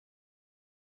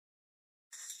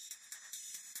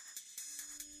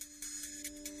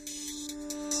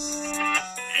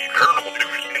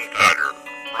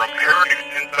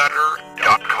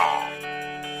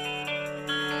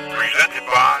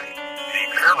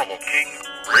Paranormal King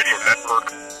Radio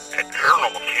Network at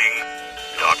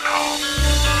ParanormalKing.com.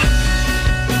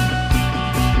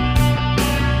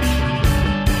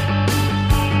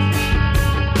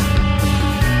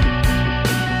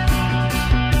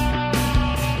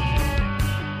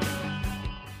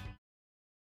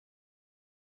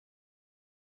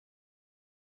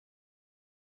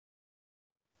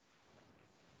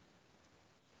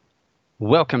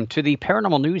 Welcome to the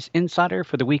Paranormal News Insider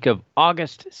for the week of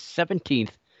August 17th,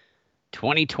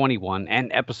 2021,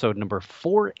 and episode number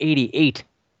 488.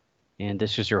 And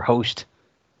this is your host,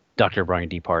 Dr. Brian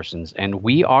D. Parsons, and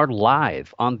we are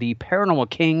live on the Paranormal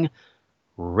King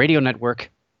Radio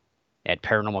Network at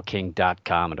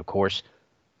ParanormalKing.com. And of course,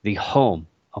 the home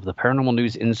of the Paranormal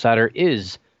News Insider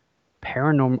is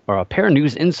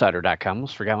ParaNewsInsider.com.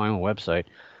 Almost forgot my own website.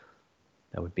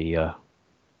 That would be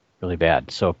really bad.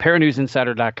 So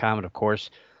ParaNewsInsider.com, and of course,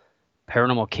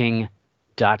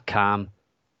 ParanormalKing.com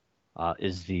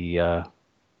is the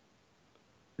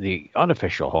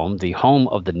unofficial home, the home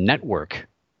of the network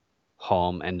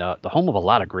home, and the home of a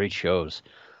lot of great shows.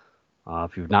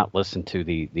 If you've not listened to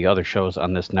the other shows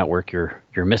on this network, you're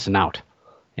missing out.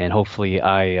 And hopefully,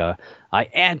 I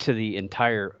add to the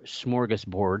entire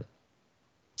smorgasbord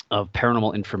of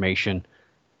paranormal information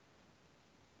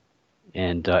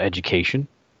and education.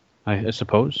 I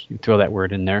suppose you throw that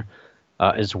word in there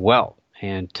as well.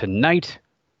 And tonight,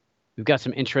 we've got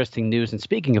some interesting news. And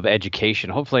speaking of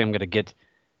education, hopefully I'm going to get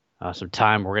some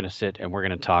time. We're going to sit and we're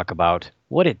going to talk about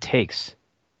what it takes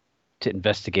to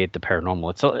investigate the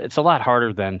paranormal. It's a lot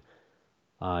harder than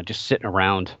just sitting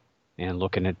around and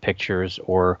looking at pictures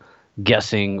or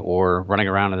guessing or running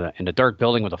around in a dark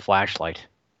building with a flashlight.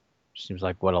 Seems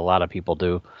like what a lot of people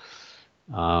do.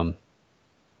 I'm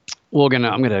going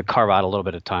to carve out a little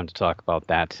bit of time to talk about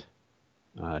that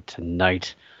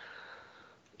tonight.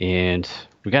 And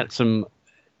we got some,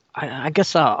 I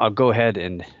guess I'll go ahead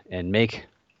and make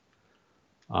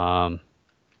kind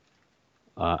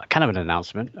of an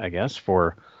announcement, I guess,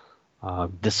 for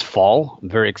this fall. I'm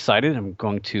very excited. I'm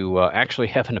going to actually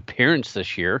have an appearance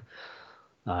this year.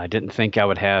 I didn't think I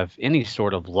would have any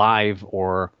sort of live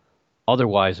or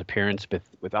otherwise appearance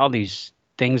with all these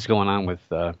things going on with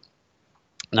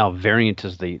now variant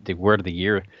is the word of the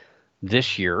year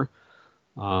this year.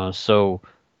 So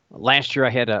last year I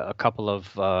had a couple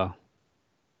of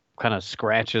kind of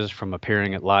scratches from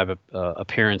appearing at live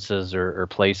appearances or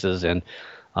places. And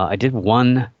I did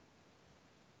one,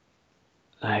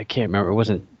 I can't remember, it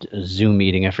wasn't a Zoom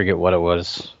meeting, I forget what it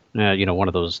was. One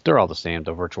of those, they're all the same,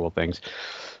 the virtual things.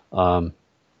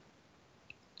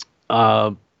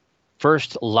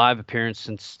 First live appearance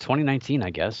since 2019,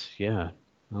 I guess. Yeah.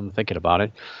 I'm thinking about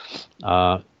it.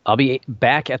 I'll be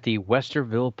back at the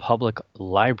Westerville Public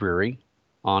Library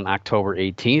on October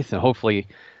 18th, and hopefully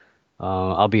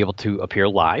I'll be able to appear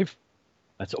live.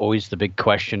 That's always the big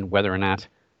question, whether or not,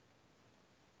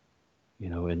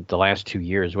 in the last 2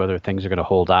 years, whether things are going to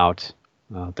hold out.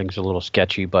 Things are a little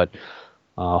sketchy, but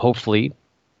hopefully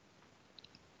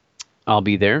I'll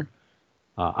be there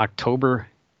October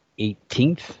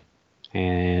 18th.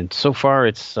 And so far,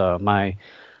 it's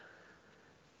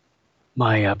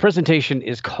my presentation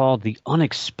is called The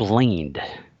Unexplained: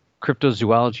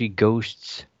 Cryptozoology,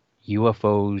 Ghosts,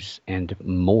 UFOs, and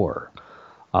More.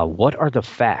 What are the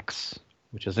facts?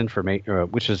 Which is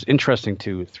interesting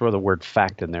to throw the word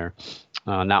fact in there.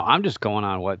 Now, I'm just going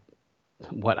on what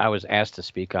I was asked to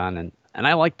speak on, and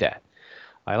I like that.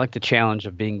 I like the challenge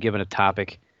of being given a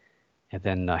topic and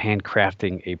then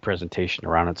handcrafting a presentation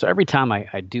around it. So every time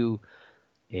I do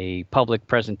a public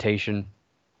presentation,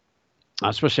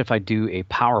 especially if I do a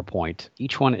PowerPoint,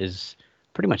 each one is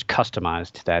pretty much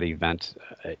customized to that event.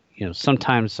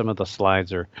 Sometimes some of the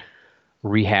slides are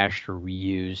rehashed or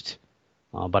reused,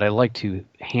 but I like to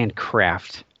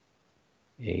handcraft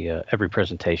every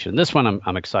presentation. This one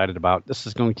I'm excited about. This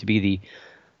is going to be the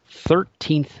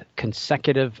 13th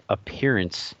consecutive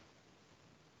appearance.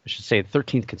 I should say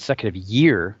 13th consecutive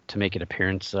year to make an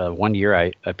appearance. 1 year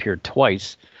I appeared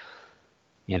twice.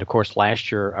 And, of course,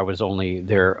 last year I was only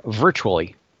there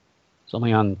virtually. It's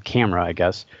only on camera, I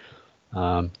guess.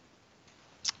 So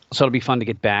it'll be fun to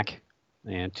get back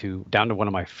and down to one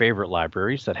of my favorite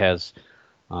libraries that has,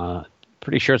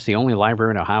 pretty sure it's the only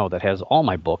library in Ohio that has all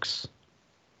my books.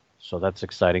 So that's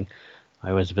exciting.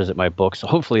 I always visit my books. So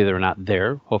hopefully they're not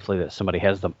there. Hopefully that somebody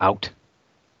has them out.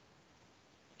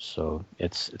 So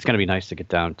it's going to be nice to get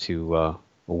down to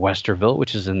Westerville,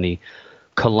 which is in the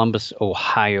Columbus,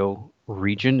 Ohio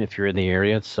region. If you're in the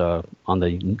area, it's on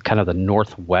the kind of the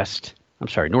northeast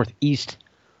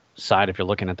side if you're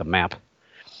looking at the map.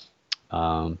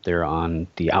 They're on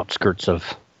the outskirts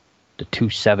of the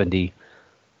 270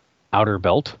 Outer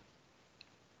Belt.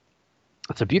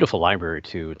 It's a beautiful library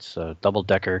too. It's a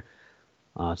double-decker.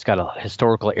 It's got a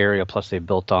historical area, plus they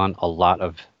built on a lot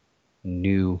of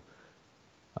new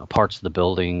parts of the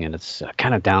building, and it's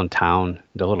kind of downtown,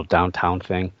 the little downtown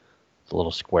thing, the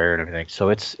little square and everything. So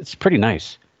it's pretty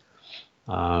nice.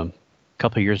 A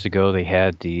couple of years ago, they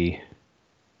had the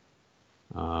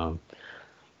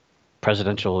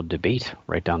presidential debate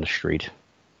right down the street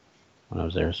when I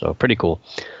was there, so pretty cool.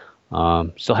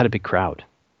 Still had a big crowd.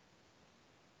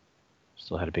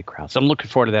 So I'm looking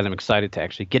forward to that. I'm excited to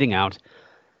actually getting out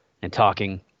and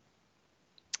talking,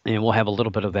 and we'll have a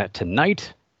little bit of that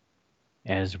tonight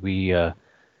as we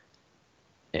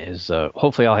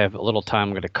hopefully I'll have a little time.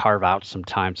 I'm going to carve out some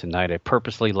time tonight. I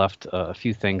purposely left a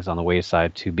few things on the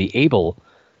wayside to be able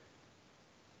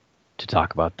to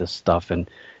talk about this stuff. And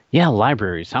yeah,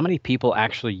 libraries. How many people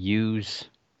actually use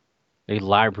a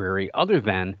library other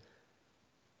than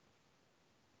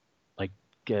like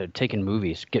taking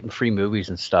movies, getting free movies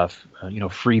and stuff,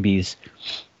 freebies?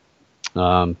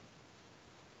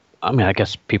 I mean, I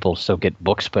guess people still get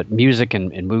books, but music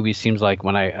and movies seems like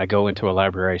when I go into a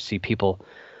library, I see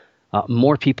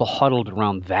more people huddled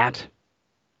around that.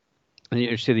 And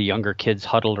you see the younger kids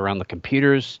huddled around the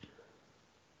computers,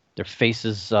 their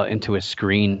faces into a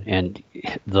screen, and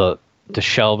the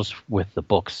shelves with the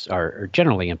books are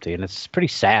generally empty, and it's pretty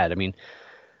sad. I mean,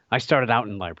 I started out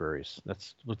in libraries.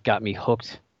 That's what got me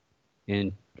hooked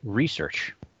in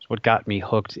research. It's what got me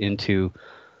hooked into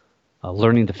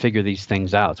learning to figure these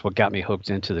things out. It's what got me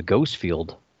hooked into the ghost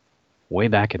field way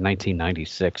back in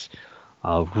 1996.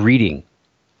 Reading,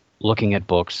 looking at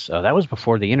books. That was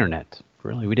before the internet.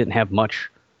 Really, we didn't have much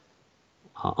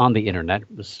on the internet.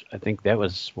 I think that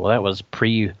was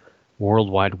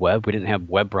pre-World Wide Web. We didn't have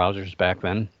web browsers back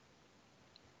then.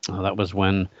 That was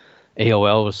when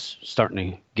AOL was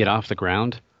starting to get off the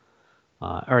ground.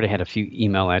 I already had a few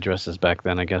email addresses back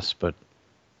then, I guess, but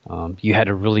you had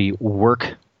to really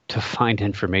work to find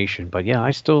information. But yeah,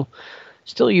 I still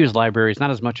use libraries,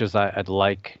 not as much as I'd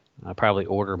like. I probably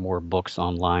order more books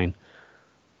online.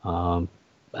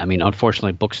 I mean,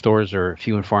 unfortunately, bookstores are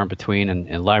few and far in between,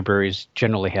 and libraries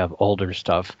generally have older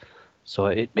stuff, so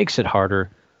it makes it harder.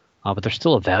 But they're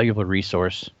still a valuable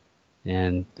resource,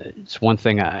 and it's one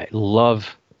thing I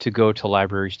love to go to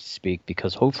libraries to speak,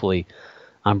 because hopefully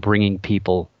I'm bringing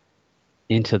people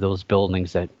into those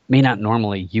buildings that may not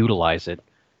normally utilize it.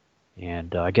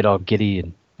 And I get all giddy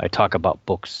and I talk about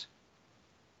books,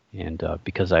 and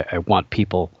because I want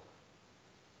people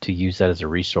to use that as a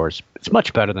resource. It's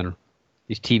much better than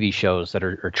these TV shows that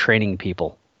are training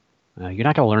people. You're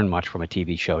not going to learn much from a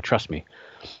TV show, trust me,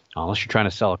 unless you're trying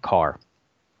to sell a car.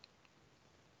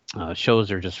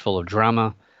 Shows are just full of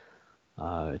drama.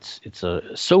 It's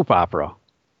a soap opera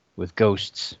with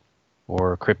ghosts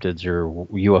or cryptids or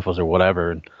UFOs or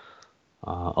whatever. And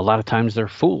a lot of times they're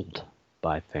fooled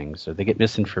by things, or they get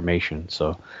misinformation.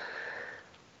 So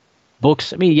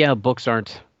books, I mean, yeah, books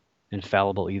aren't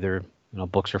infallible either.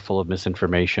 Books are full of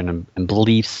misinformation and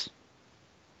beliefs,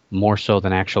 more so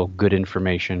than actual good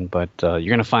information. But you're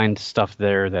going to find stuff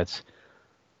there that's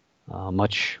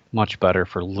much, much better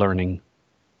for learning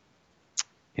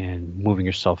and moving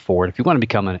yourself forward. If you want to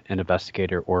become an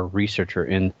investigator or a researcher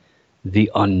in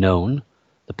the unknown,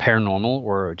 the paranormal,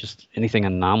 or just anything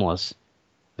anomalous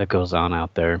that goes on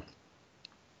out there,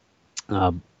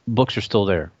 books are still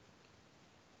there.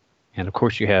 And of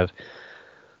course you have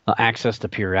access to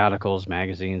periodicals,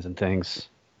 magazines, and things.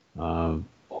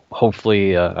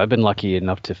 Hopefully, I've been lucky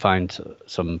enough to find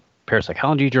some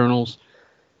parapsychology journals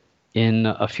in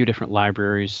a few different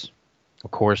libraries.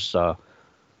 Of course,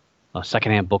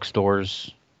 secondhand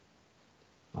bookstores.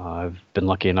 I've been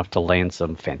lucky enough to land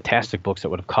some fantastic books that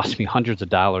would have cost me hundreds of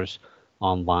dollars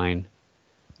online.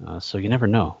 So you never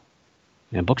know.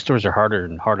 And bookstores are harder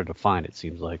and harder to find, it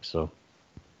seems like. So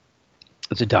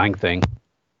it's a dying thing.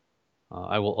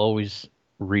 I will always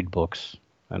read books.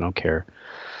 I don't care.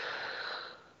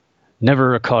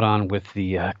 Never caught on with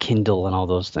the Kindle and all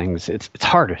those things. It's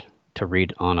hard to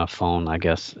read on a phone, I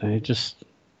guess. I just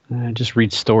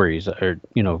read stories, or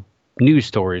news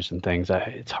stories and things.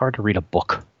 It's hard to read a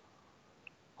book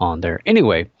on there.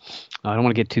 Anyway, I don't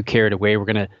want to get too carried away. We're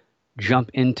going to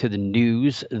jump into the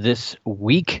news this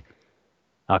week.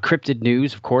 Cryptid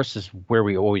news, of course, is where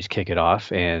we always kick it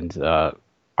off. And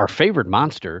our favorite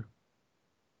monster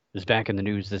is back in the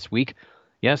news this week.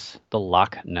 Yes, the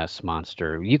Loch Ness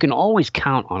Monster. You can always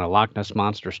count on a Loch Ness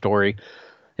Monster story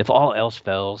if all else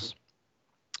fails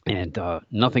and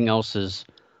nothing else is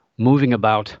moving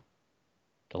about.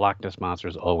 The Loch Ness Monster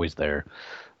is always there.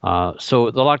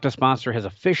 So the Loch Ness Monster has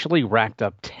officially racked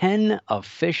up 10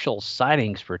 official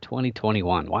sightings for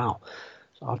 2021. Wow.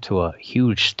 It's off to a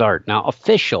huge start. Now,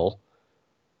 official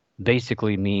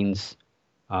basically means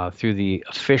through the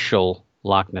official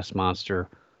Loch Ness Monster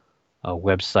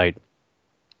website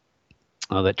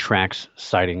that tracks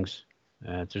sightings.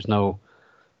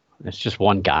 It's just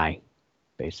one guy,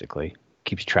 basically,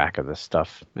 keeps track of this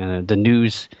stuff. And the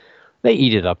news, they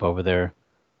eat it up over there.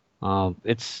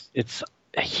 It's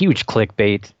a huge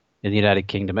clickbait in the United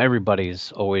Kingdom.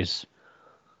 Everybody's always,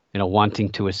 wanting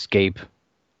to escape,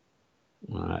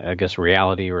 I guess,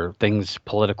 reality or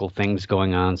political things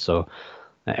going on. So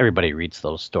everybody reads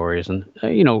those stories, and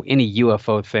any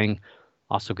UFO thing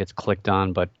also gets clicked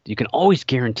on. But you can always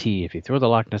guarantee if you throw the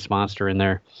Loch Ness Monster in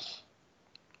there,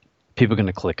 people are going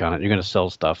to click on it. You're going to sell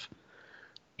stuff,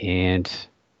 and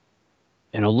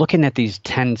looking at these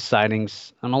 10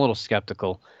 sightings, I'm a little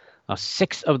skeptical.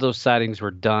 6 of those sightings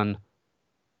were done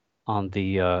on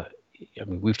the,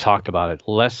 we've talked about it,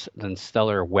 less than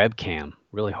stellar webcam.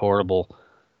 Really horrible.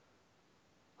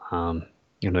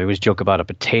 They always joke about a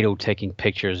potato taking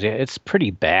pictures. Yeah, it's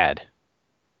pretty bad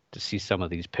to see some of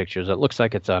these pictures. It looks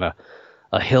like it's on a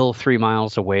hill 3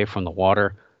 miles away from the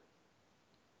water,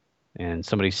 and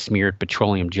somebody smeared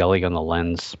petroleum jelly on the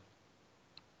lens.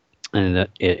 And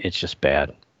it's just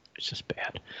bad. It's just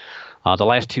bad. The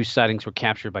last 2 sightings were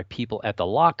captured by people at the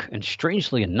loch, and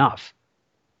strangely enough,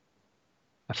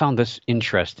 I found this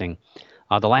interesting.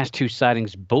 The last 2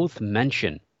 sightings both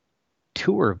mention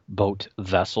tour boat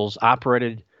vessels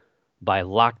operated by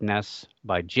Loch Ness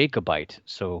by Jacobite.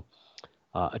 So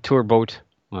a tour boat,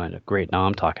 great, now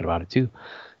I'm talking about it too.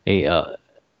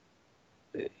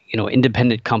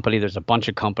 Independent company. There's a bunch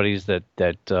of companies that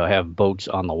have boats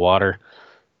on the water.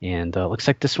 And looks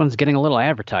like this one's getting a little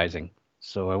advertising.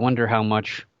 So I wonder how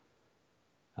much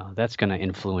that's going to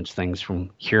influence things from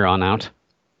here on out.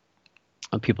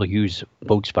 People use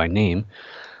boats by name.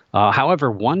 However,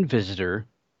 one visitor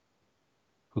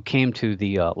who came to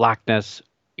the Loch Ness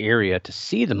area to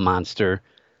see the monster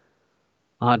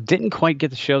didn't quite get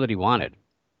the show that he wanted.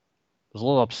 Was a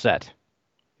little upset.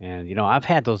 And, I've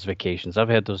had those vacations. I've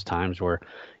had those times where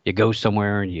you go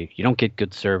somewhere and you don't get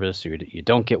good service, or you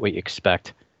don't get what you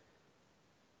expect.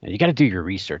 You got to do your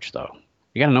research, though.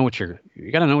 You got to know what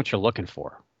you're looking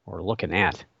for or looking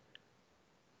at.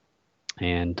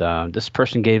 And this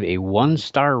person gave a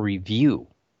 1-star review.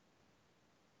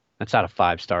 That's out of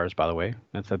 5 stars, by the way.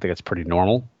 I think that's pretty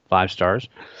normal. 5 stars.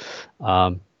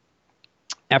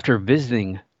 After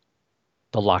visiting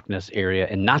the Loch Ness area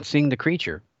and not seeing the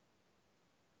creature.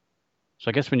 So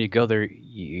I guess when you go there,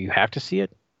 you have to see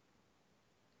it.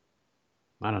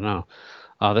 I don't know.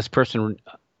 This person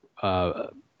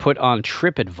put on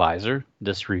TripAdvisor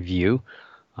this review.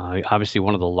 Obviously,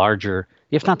 one of the larger,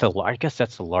 if not I guess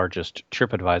that's the largest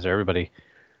TripAdvisor. Everybody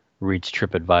reads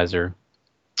TripAdvisor.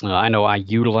 I know I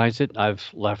utilize it. I've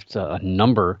left a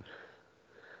number.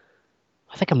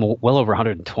 I think I'm well over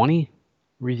 120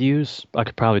 reviews. I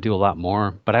could probably do a lot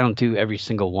more, but I don't do every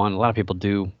single one. A lot of people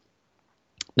do.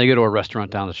 They go to a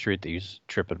restaurant down the street, they use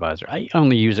TripAdvisor. I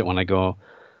only use it when I go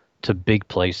to big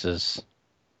places.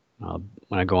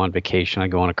 When I go on vacation, I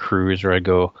go on a cruise, or I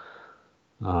go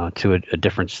to a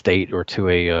different state, or to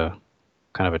a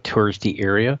kind of a touristy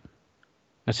area,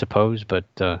 I suppose. But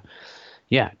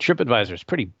yeah, TripAdvisor is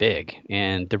pretty big.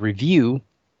 And the review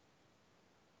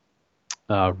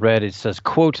read, it says,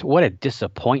 quote, "What a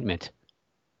disappointment.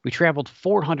 We traveled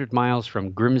 400 miles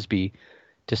from Grimsby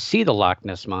to see the Loch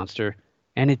Ness Monster,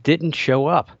 and it didn't show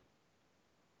up.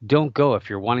 Don't go if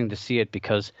you're wanting to see it,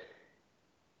 because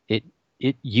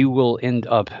you will end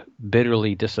up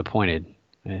bitterly disappointed."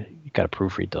 You got to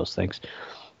proofread those things.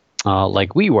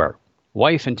 Like we were.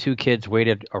 Wife and 2 kids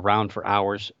waited around for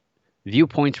hours.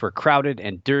 Viewpoints were crowded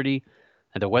and dirty,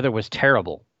 and the weather was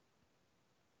terrible.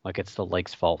 Like it's the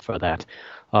lake's fault for that.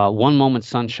 One moment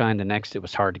sunshine, the next it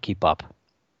was hard to keep up.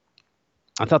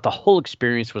 I thought the whole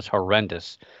experience was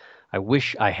horrendous. I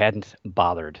wish I hadn't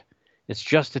bothered. It's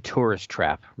just a tourist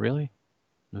trap. Really?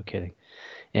 No kidding.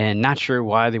 And not sure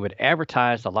why they would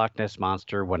advertise the Loch Ness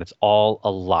Monster when it's all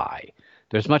a lie.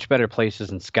 There's much better places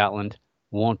in Scotland.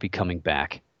 Won't be coming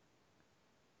back.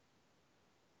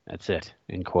 That's it,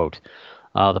 end quote.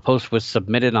 The post was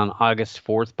submitted on August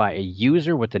 4th by a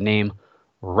user with the name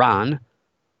Ron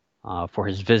for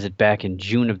his visit back in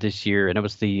June of this year. And it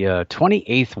was the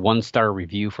 28th 1-star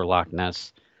review for Loch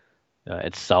Ness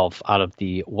itself out of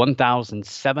the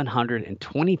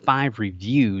 1,725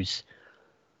 reviews.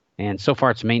 And so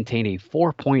far, it's maintained a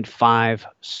 4.5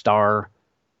 star,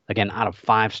 again, out of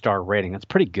 5-star rating. That's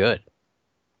pretty good.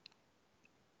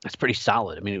 That's pretty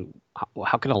solid. I mean,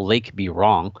 how can a lake be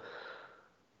wrong?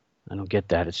 I don't get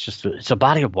that. It's a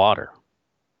body of water.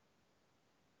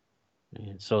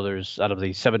 And so there's out of the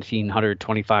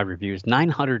 1,725 reviews,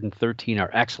 913 are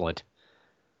excellent,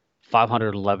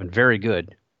 511 very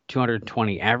good,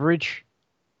 220 average,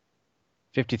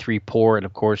 53 poor, and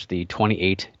of course the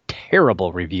 28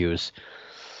 terrible reviews.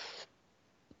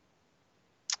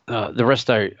 The rest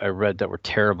I read that were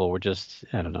terrible were just,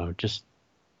 I don't know, just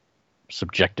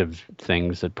subjective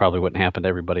things that probably wouldn't happen to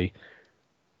everybody.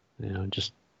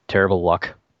 Just terrible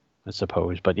luck, I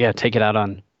suppose. But yeah, take it out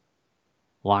on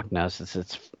Loch Ness. It's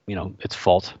its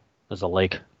fault as a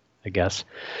lake, I guess.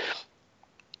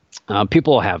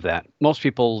 People have that. Most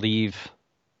people leave.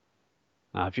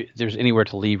 If there's anywhere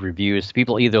to leave reviews,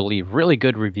 people either leave really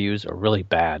good reviews or really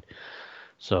bad.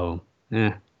 So,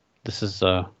 this is.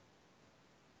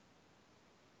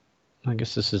 I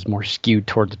guess this is more skewed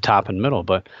toward the top and middle,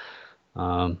 but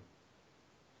I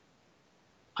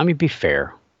mean, be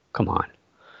fair. Come on.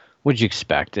 What'd you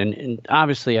expect? And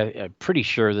obviously, I'm pretty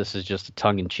sure this is just a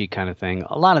tongue-in-cheek kind of thing.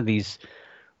 A lot of these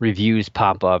reviews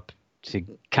pop up to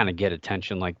kind of get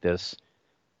attention like this,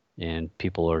 and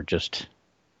people are just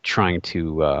trying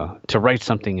to write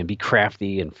something and be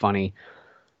crafty and funny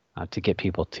to get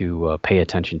people to pay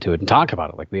attention to it and talk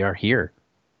about it like we are here.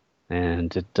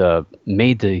 And it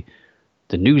made the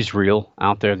newsreel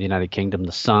out there in the United Kingdom,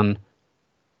 The Sun,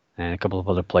 and a couple of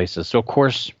other places. So, of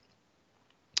course,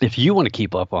 if you want to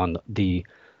keep up on the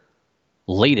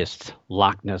latest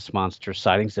Loch Ness Monster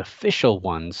sightings, official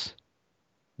ones,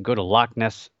 go to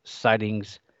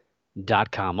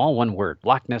LochNessSightings.com. All one word,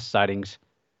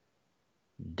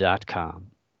 LochNessSightings.com.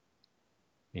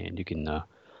 And you can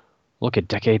look at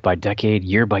decade by decade,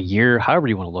 year by year, however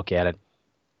you want to look at it.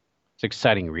 It's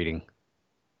exciting reading.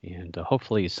 And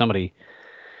hopefully some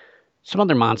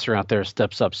other monster out there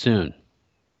steps up soon.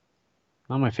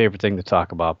 Not my favorite thing to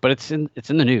talk about, but it's in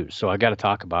the news, so I got to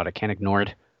talk about it. Can't ignore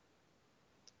it.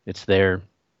 It's there.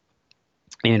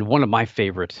 And one of my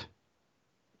favorite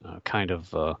kind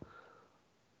of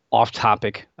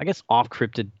off-topic, I guess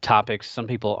off-cryptid topics. Some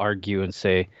people argue and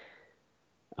say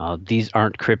these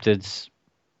aren't cryptids,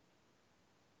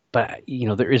 but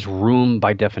there is room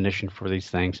by definition for these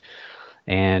things.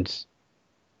 And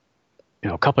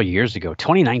a couple of years ago,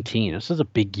 2019, this is a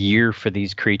big year for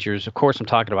these creatures. Of course, I'm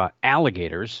talking about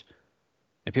alligators.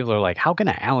 And people are like, how can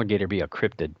an alligator be a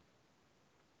cryptid?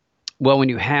 Well, when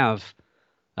you have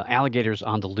alligators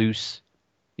on the loose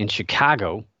in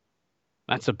Chicago,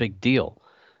 that's a big deal.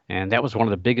 And that was one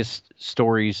of the biggest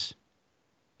stories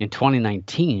in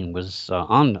 2019 was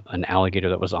on an alligator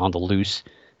that was on the loose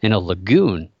in a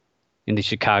lagoon in the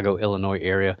Chicago, Illinois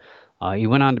area. He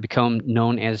went on to become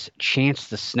known as Chance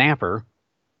the Snapper,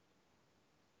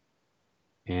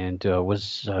 and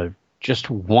was just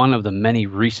one of the many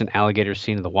recent alligators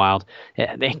seen in the wild.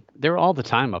 They're all the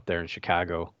time up there in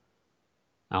Chicago,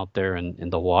 out there in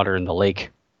the water, in the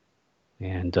lake,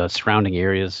 and surrounding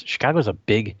areas. Chicago's a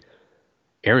big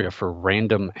area for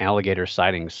random alligator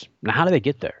sightings. Now, how do they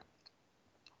get there?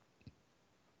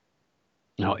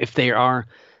 If they are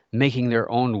making their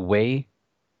own way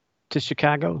to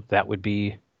Chicago, that would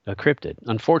be a cryptid.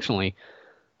 Unfortunately,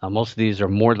 most of these are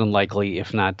more than likely,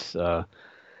 if not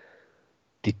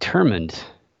determined,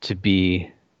 to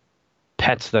be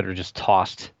pets that are just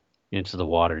tossed into the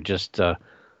water, just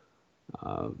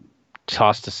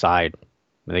tossed aside.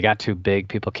 When they got too big,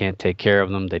 people can't take care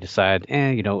of them. They decide,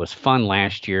 it was fun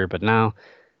last year, but now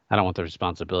I don't want the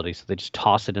responsibility. So they just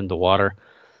toss it in the water.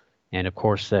 And of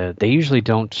course, they usually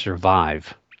don't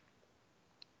survive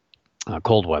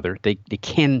cold weather. They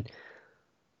can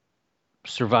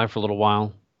survive for a little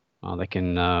while. They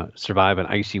can survive in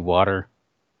icy water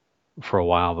for a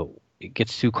while, but it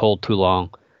gets too cold too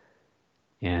long,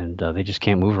 and they just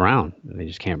can't move around. They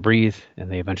just can't breathe,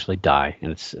 and they eventually die.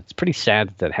 And it's pretty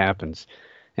sad that happens.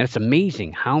 And it's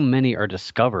amazing how many are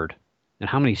discovered and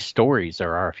how many stories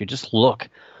there are. If you just look,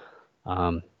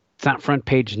 it's not front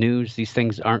page news. These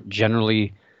things aren't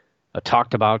generally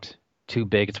talked about too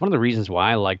big. It's one of the reasons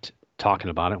why I liked talking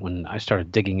about it. When I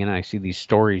started digging in, I see these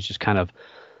stories just kind of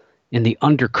in the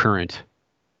undercurrent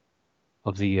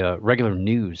of the regular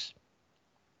news.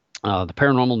 The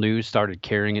paranormal news started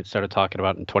carrying it, started talking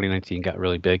about it in 2019, got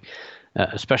really big,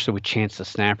 especially with Chance the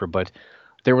Snapper. But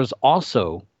there was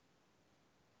also,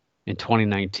 in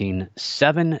 2019,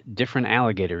 7 different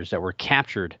alligators that were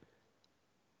captured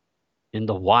in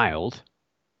the wild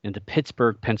in the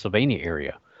Pittsburgh, Pennsylvania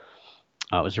area.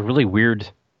 It was a really weird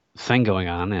thing going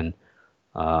on, and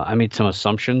I made some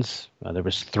assumptions. There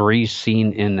was 3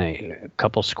 seen in a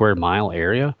couple square mile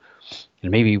area,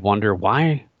 and maybe wonder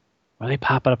why Why are they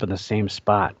popping up in the same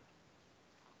spot?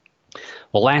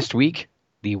 Well, last week,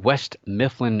 the West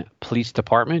Mifflin Police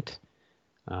Department,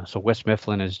 so West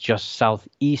Mifflin is just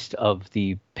southeast of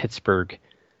the Pittsburgh,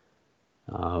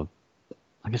 I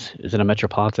guess, is it a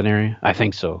metropolitan area? I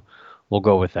think so. We'll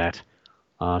go with that.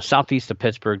 Southeast of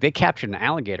Pittsburgh, they captured an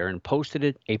alligator and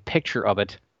posted a picture of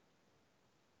it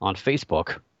on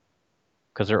Facebook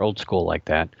because they're old school like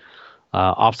that.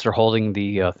 Officer holding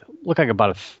the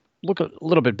look a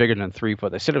little bit bigger than 3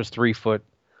 foot. They said it was 3 foot.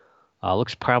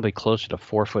 Looks probably closer to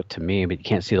 4 foot to me, but you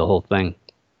can't see the whole thing.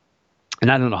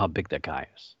 And I don't know how big that guy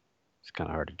is. It's kind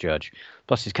of hard to judge.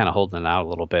 Plus, he's kind of holding it out a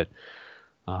little bit.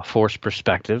 Force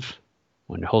perspective.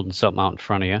 When you're holding something out in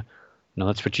front of you,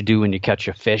 that's what you do when you catch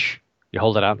a fish. You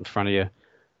hold it out in front of you,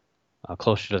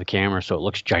 closer to the camera, so it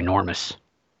looks ginormous.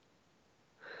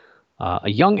 A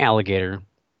young alligator,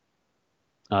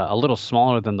 a little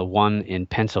smaller than the one in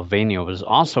Pennsylvania, was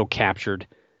also captured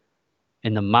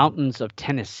in the mountains of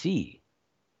Tennessee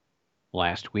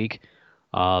last week.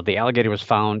 The alligator was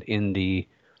found in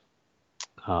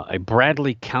a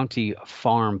Bradley County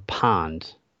farm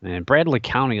pond. And Bradley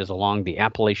County is along the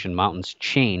Appalachian Mountains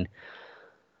chain.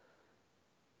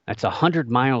 That's 100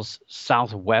 miles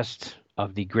southwest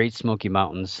of the Great Smoky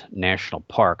Mountains National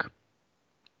Park.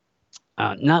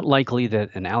 Not likely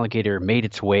that an alligator made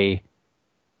its way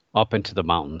up into the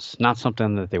mountains. Not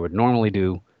something that they would normally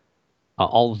do.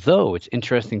 Although it's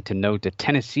interesting to note that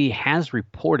Tennessee has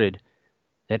reported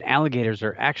that alligators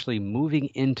are actually moving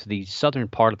into the southern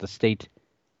part of the state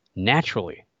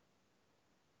naturally.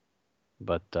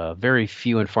 But very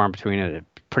few and far between. I'm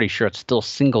pretty sure it's still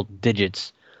single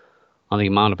digits on the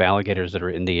amount of alligators that are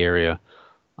in the area.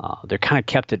 They're kind of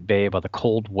kept at bay by the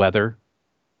cold weather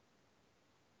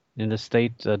in the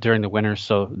state during the winter,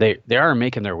 so they are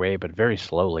making their way, but very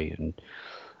slowly. And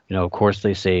of course,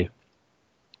 they say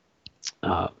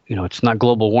it's not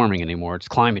global warming anymore; it's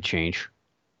climate change.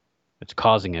 It's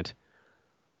causing it.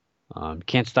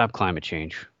 Can't stop climate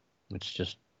change.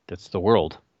 That's the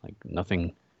world. Like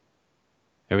nothing.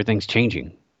 Everything's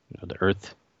changing. The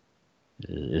Earth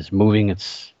is moving.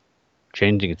 It's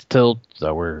changing its tilt.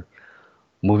 So we're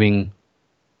moving.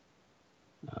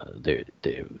 The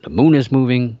moon is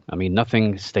moving. I mean,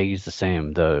 nothing stays the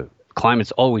same. The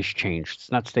climate's always changed.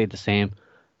 It's not stayed the same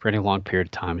for any long period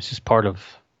of time. It's just part of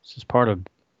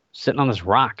sitting on this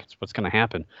rock. It's what's going to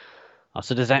happen.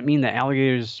 So does that mean that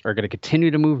alligators are going to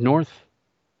continue to move north?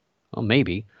 Well,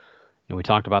 maybe. We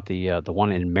talked about the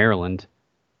one in Maryland.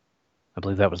 I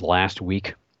believe that was last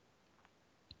week.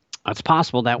 It's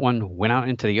possible that one went out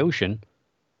into the ocean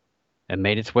and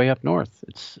made its way up north.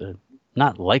 It's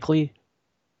not likely,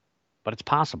 but it's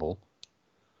possible.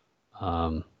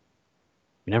 You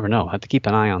never know. I have to keep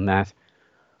an eye on that.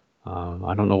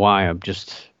 I don't know why. I'm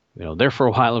just, there for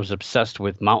a while I was obsessed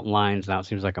with mountain lions. Now it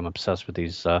seems like I'm obsessed with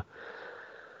these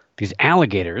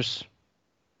alligators.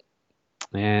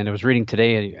 And I was reading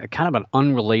today a kind of an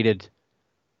unrelated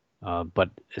but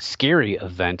a scary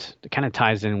event that kind of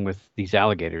ties in with these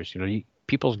alligators.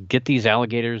 People get these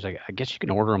alligators. I guess you can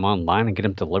order them online and get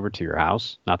them delivered to your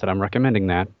house. Not that I'm recommending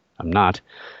that. I'm not.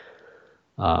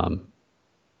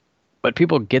 But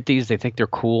people get these. They think they're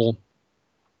cool.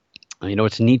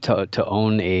 It's neat to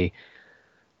own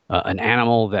an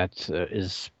animal that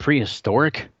is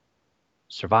prehistoric,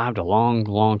 survived a long,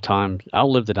 long time,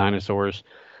 outlived the dinosaurs,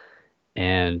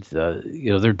 and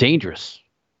they're dangerous.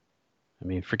 I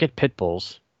mean, forget pit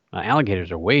bulls.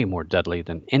 Alligators are way more deadly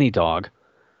than any dog.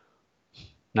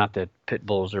 Not that pit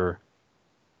bulls are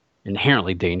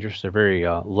inherently dangerous. They're very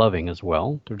loving as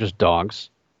well. They're just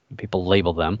dogs. People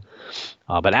label them.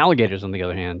 But alligators, on the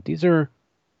other hand, these are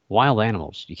wild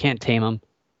animals. You can't tame them.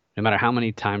 No matter how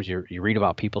many times you read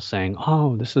about people saying,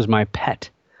 oh, this is my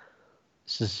pet.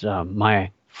 This is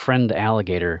my friend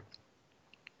alligator.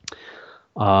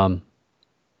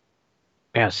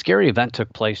 A scary event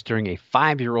took place during a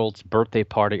 5-year-old's birthday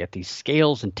party at the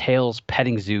Scales and Tails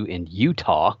Petting Zoo in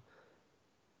Utah.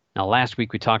 Now, last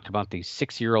week we talked about the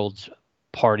 6-year-old's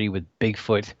party with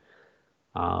Bigfoot. It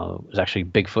was actually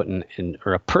Bigfoot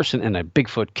or a person in a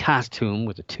Bigfoot costume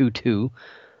with a tutu.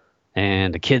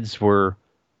 And the kids were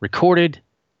recorded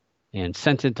and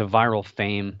sent into viral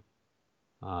fame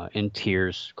in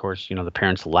tears. Of course, the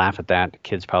parents laugh at that. The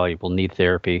kids probably will need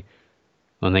therapy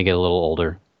when they get a little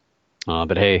older.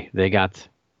 But hey, they got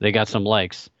some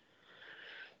likes.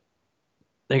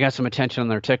 They got some attention on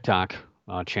their TikTok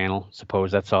channel.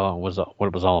 Suppose that's what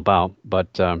it was all about.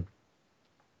 But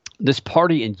this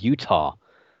party in Utah,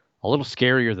 a little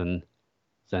scarier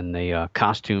than the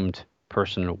costumed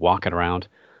person walking around.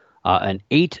 An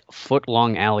 8-foot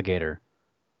long alligator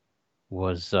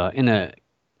was in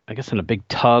a big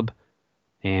tub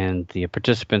and the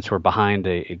participants were behind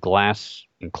a glass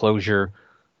enclosure.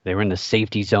 They were in the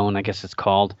safety zone, I guess it's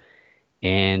called,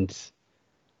 and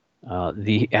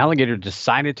the alligator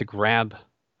decided to grab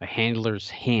a handler's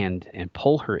hand and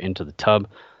pull her into the tub.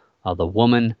 The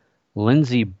woman,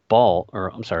 Lindsay Bull,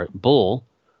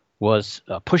 was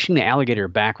pushing the alligator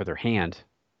back with her hand.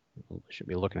 Should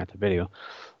be looking at the video,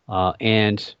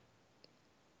 and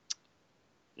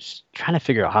trying to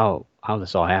figure out how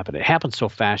this all happened. It happened so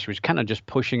fast. She was kind of just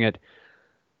pushing it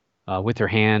with her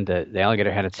hand. The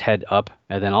alligator had its head up,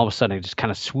 and then all of a sudden it just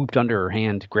kind of swooped under her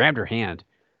hand, grabbed her hand,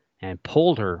 and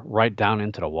pulled her right down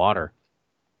into the water.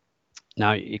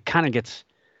 Now it kind of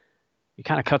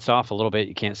cuts off a little bit.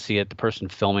 You can't see it. The person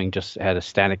filming just had a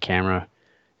static camera.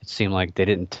 It seemed like they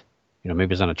didn't, maybe it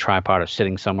was on a tripod or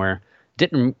sitting somewhere.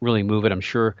 Didn't really move it. I'm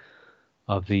sure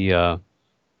of the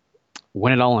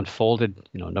when it all unfolded,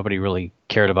 nobody really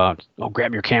cared about, oh,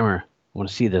 grab your camera. I want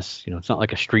to see this. It's not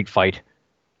like a street fight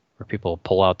where people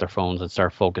pull out their phones and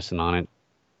start focusing on it.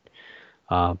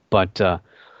 But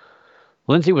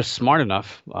Lindsay was smart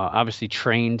enough, obviously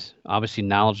trained, obviously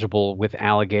knowledgeable with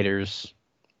alligators,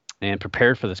 and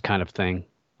prepared for this kind of thing.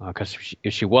 Because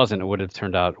if she wasn't, it would have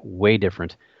turned out way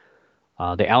different.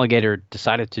 The alligator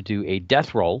decided to do a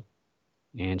death roll,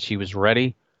 and she was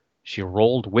ready. She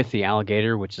rolled with the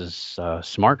alligator, which is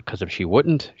smart, because if she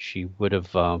wouldn't, she would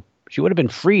have been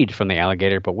freed from the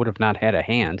alligator, but would have not had a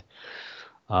hand.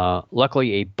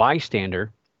 Luckily, a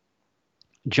bystander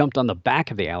jumped on the back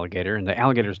of the alligator, and the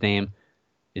alligator's name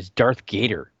is Darth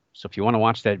Gator. So if you want to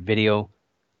watch that video,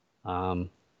 it's a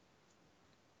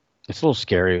little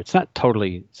scary. It's not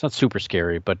super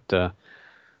scary, but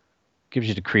gives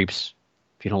you the creeps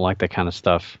if you don't like that kind of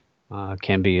stuff.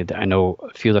 Can be. I know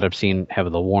a few that I've seen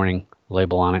have the warning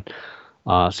label on it.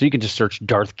 So you can just search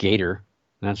Darth Gator,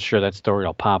 and I'm sure that story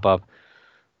will pop up.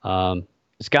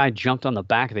 This guy jumped on the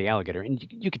back of the alligator, and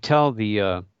you could tell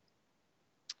that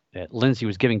Lindsay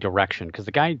was giving direction, because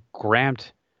the guy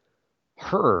grabbed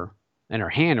her in her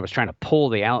hand and was trying to pull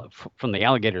from the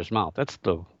alligator's mouth. That's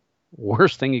the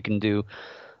worst thing you can do.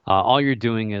 All you're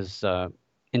doing is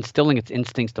instilling its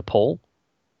instincts to pull.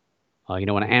 When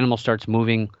an animal starts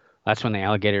moving, that's when the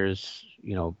alligator's,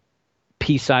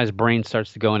 pea-sized brain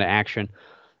starts to go into action,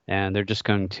 and they're just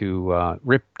going to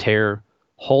rip, tear,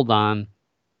 hold on,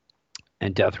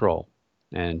 and death roll,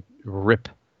 and rip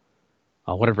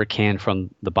whatever it can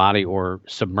from the body, or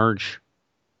submerge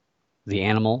the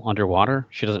animal underwater.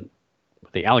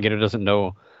 The alligator doesn't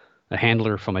know a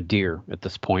handler from a deer at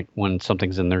this point when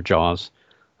something's in their jaws.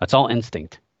 That's all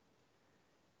instinct.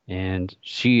 And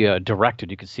she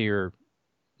directed. You could see her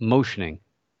motioning.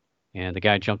 And the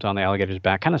guy jumped on the alligator's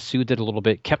back, kind of soothed it a little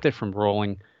bit, kept it from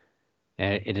rolling,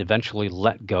 and it eventually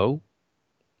let go.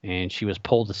 And she was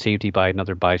pulled to safety by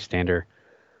another bystander.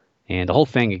 And the whole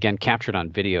thing, again, captured on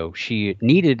video. She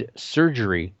needed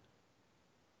surgery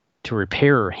to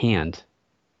repair her hand.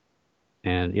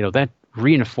 And, that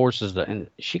reinforces and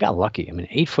she got lucky.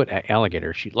 8-foot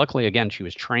alligator. Luckily, again, she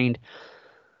was trained.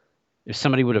 If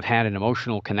somebody would have had an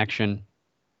emotional connection,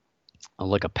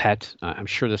 like a pet, I'm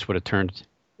sure this would have turned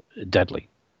deadly,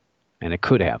 and it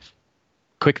could have.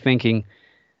 Quick thinking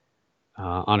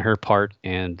on her part,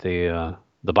 and the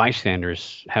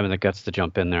bystanders having the guts to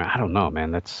jump in there. I don't know,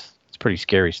 man. It's pretty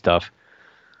scary stuff.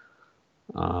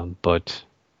 But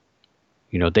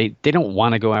they don't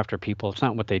want to go after people. It's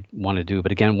not what they want to do.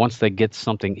 But again, once they get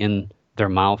something in their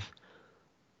mouth,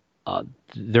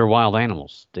 they're wild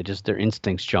animals. Their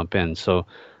instincts jump in. So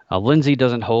Lindsay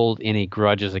doesn't hold any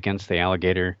grudges against the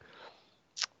alligator.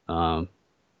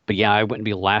 But yeah, I wouldn't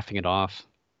be laughing it off.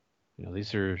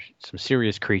 These are some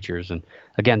serious creatures. And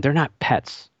again, they're not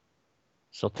pets.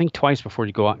 So think twice before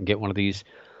you go out and get one of these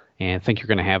and think you're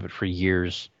going to have it for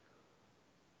years.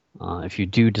 If you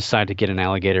do decide to get an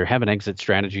alligator, have an exit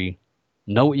strategy.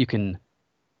 Know what you can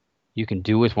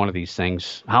do with one of these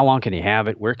things. How long can you have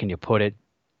it? Where can you put it?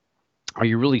 Are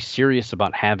you really serious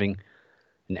about having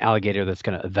an alligator that's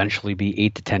going to eventually be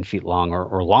 8 to 10 feet long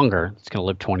or longer? It's going to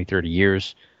live 20, 30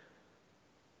 years.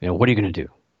 What are you going to do?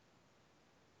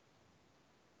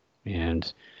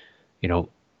 And,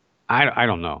 I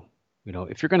don't know.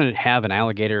 If you're going to have an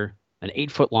alligator, an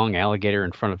 8-foot long alligator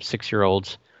in front of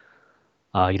 6-year-olds,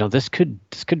 this could,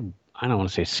 I don't want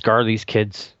to say scar these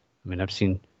kids. I've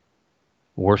seen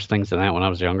worse things than that when I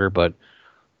was younger, but,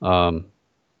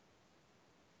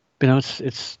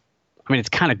 it's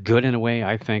kind of good in a way,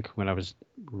 I think, when I was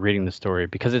reading the story,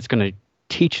 because it's going to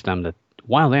teach them that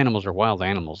wild animals are wild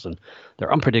animals, and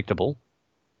they're unpredictable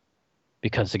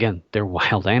because, again, they're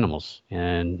wild animals,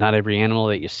 and not every animal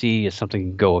that you see is something you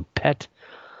can go a pet.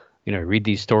 I read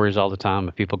these stories all the time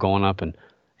of people going up and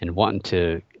and wanting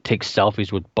to take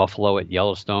selfies with buffalo at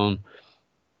Yellowstone.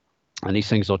 And these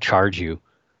things will charge you.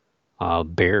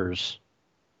 Bears.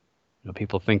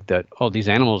 People think that, oh, these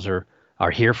animals are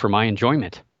here for my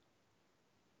enjoyment.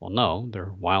 Well, no,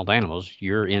 they're wild animals.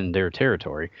 You're in their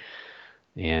territory.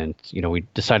 And, we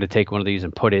decided to take one of these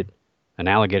and an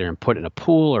alligator and put it in a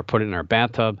pool or put it in our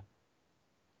bathtub.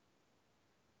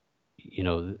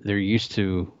 They're used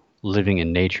to living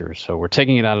in nature. So we're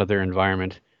taking it out of their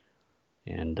environment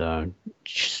and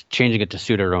changing it to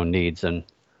suit our own needs. And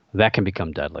that can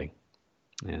become deadly.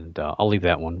 And I'll leave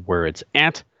that one where it's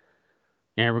at.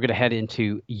 And we're going to head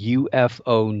into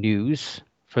UFO news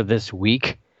for this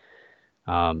week.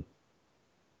 Still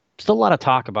a lot of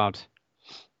talk about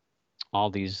all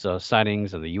these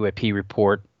sightings and the UAP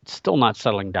report. It's still not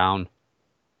settling down,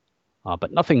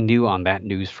 but nothing new on that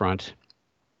news front.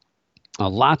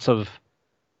 Lots of,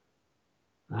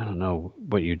 I don't know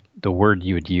the word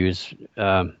you would use,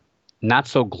 not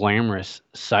so glamorous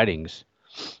sightings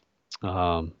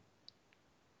all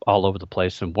over the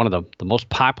place. And one of the most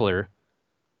popular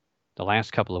the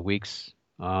last couple of weeks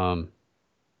took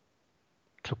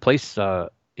place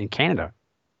in Canada.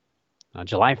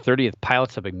 July 30th,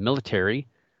 pilots of a military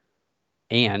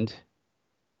and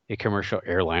a commercial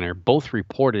airliner both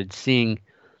reported seeing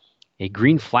a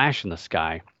green flash in the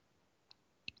sky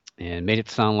and made it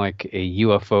sound like a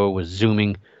UFO was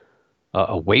zooming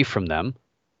away from them.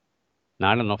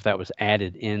 Now, I don't know if that was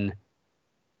added in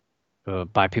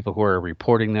by people who are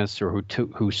reporting this or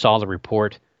who saw the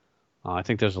report. I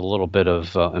think there's a little bit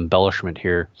of embellishment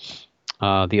here.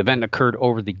 The event occurred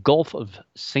over the Gulf of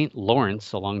St.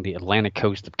 Lawrence along the Atlantic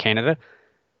coast of Canada,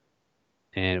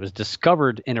 and it was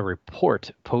discovered in a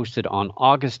report posted on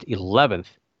August 11th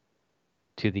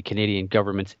to the Canadian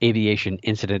government's Aviation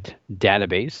Incident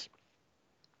Database.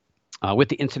 With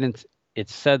the incident, it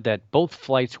said that both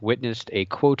flights witnessed a,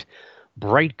 quote,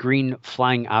 bright green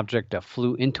flying object that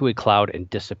flew into a cloud and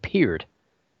disappeared.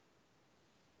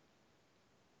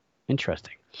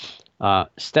 Interesting.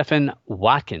 Stephen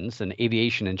Watkins, an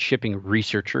aviation and shipping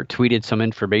researcher, tweeted some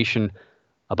information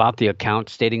about the account,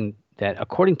 stating that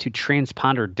according to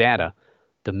transponder data,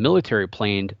 the military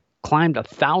plane climbed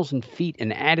 1,000 feet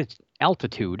in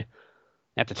altitude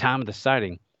at the time of the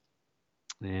sighting.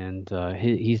 And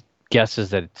he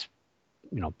guesses that it's,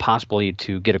 possibly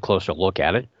to get a closer look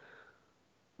at it.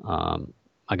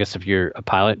 I guess if you're a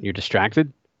pilot, you're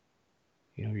distracted.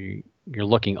 You're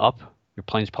looking up. Your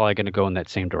plane's probably going to go in that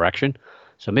same direction.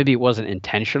 So maybe it wasn't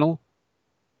intentional.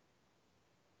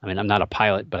 I mean, I'm not a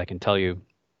pilot, but I can tell you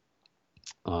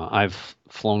I've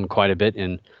flown quite a bit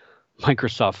in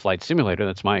Microsoft Flight Simulator.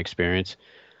 That's my experience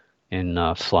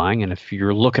in flying. And if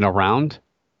you're looking around,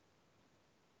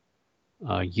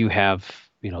 you have,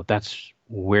 that's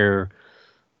where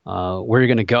you're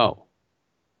going to go.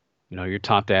 You're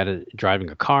taught that driving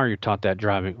a car. You're taught that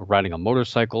riding a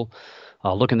motorcycle.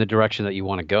 Look in the direction that you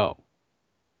want to go.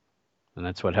 And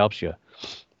that's what helps you.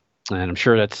 And I'm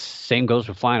sure that same goes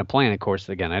for flying a plane. Of course,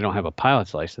 again, I don't have a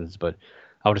pilot's license, but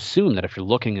I would assume that if you're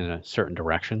looking in a certain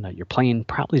direction, that your plane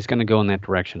probably is going to go in that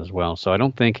direction as well. So I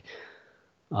don't think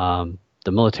the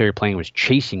military plane was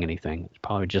chasing anything. It's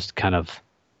probably just kind of,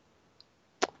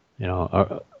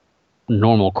 a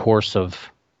normal course of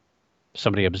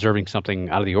somebody observing something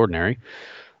out of the ordinary.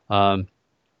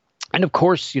 And of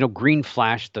course, green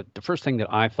flash, the first thing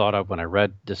that I thought of when I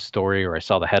read this story or I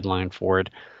saw the headline for it,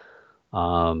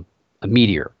 a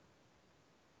meteor.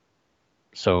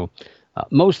 So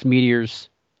most meteors,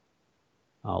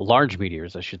 large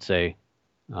meteors, I should say,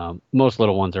 most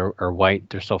little ones are white.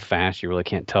 They're so fast, you really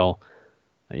can't tell.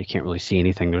 You can't really see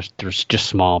anything. There's just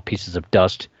small pieces of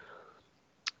dust.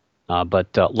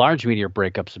 But large meteor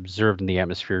breakups observed in the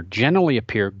atmosphere generally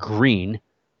appear green.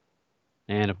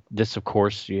 And this, of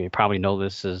course, you probably know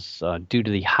this is due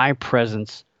to the high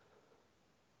presence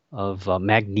of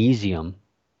magnesium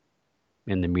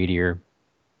in the meteor.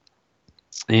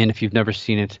 And if you've never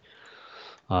seen it,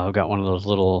 I've got one of those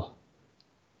little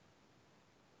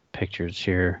pictures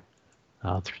here.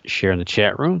 I'll share in the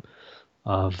chat room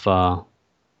of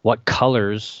what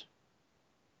colors,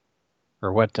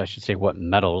 or what I should say, what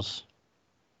metals,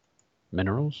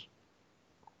 minerals,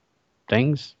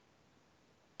 things.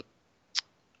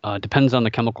 Depends on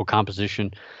the chemical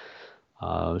composition.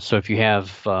 So if you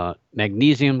have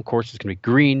magnesium, of course, it's going to be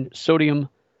green. Sodium,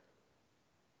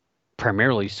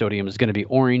 primarily sodium, is going to be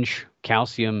orange.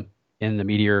 Calcium in the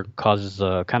meteor causes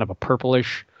kind of a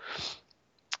purplish.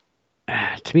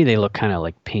 To me, they look kind of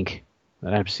like pink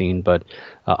that I've seen. But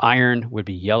iron would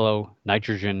be yellow.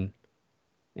 Nitrogen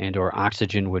and or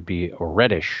oxygen would be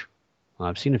reddish.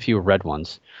 I've seen a few red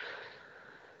ones.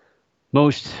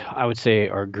 Most, I would say,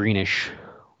 are greenish.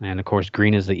 And of course,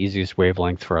 green is the easiest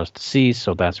wavelength for us to see,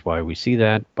 so that's why we see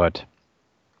that. But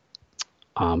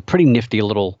pretty nifty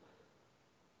little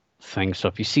thing. So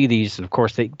if you see these, and of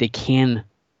course, they can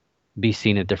be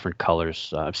seen in different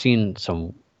colors. I've seen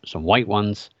some white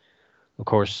ones. Of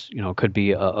course, it could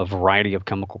be a variety of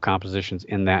chemical compositions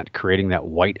in that, creating that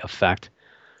white effect.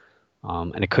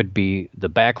 And it could be the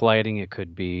backlighting. It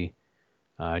could be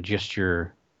just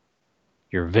your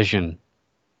vision.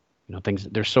 Things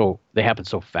they happen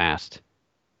so fast.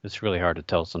 It's really hard to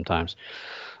tell sometimes.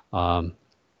 And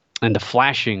the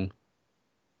flashing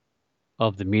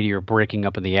of the meteor breaking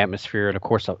up in the atmosphere, and of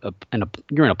course,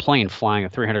 you're in a plane flying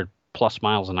at 300 plus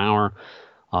miles an hour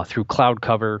through cloud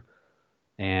cover,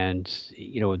 and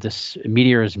this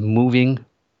meteor is moving.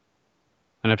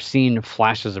 And I've seen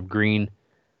flashes of green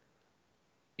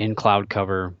in cloud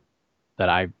cover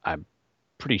that I'm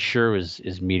pretty sure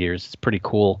is meteors. It's pretty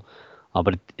cool,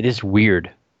 but it is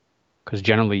weird because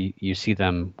generally you see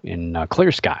them in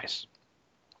clear skies.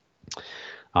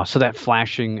 So that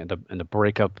flashing and the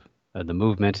breakup, the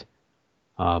movement,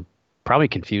 probably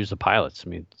confused the pilots. I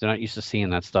mean, they're not used to seeing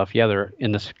that stuff. Yeah, they're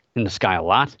in the sky a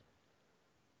lot,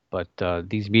 but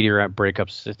these meteorite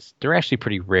breakups, they're actually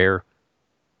pretty rare.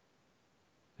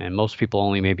 And most people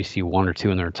only maybe see one or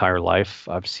two in their entire life.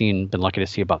 I've been lucky to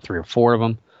see about 3 or 4 of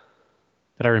them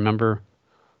that I remember,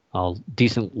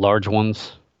 decent large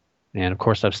ones. And of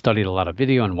course, I've studied a lot of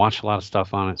video and watched a lot of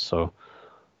stuff on it. So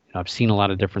I've seen a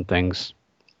lot of different things.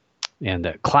 And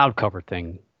that cloud cover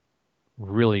thing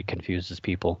really confuses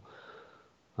people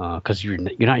because you're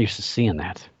not used to seeing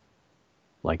that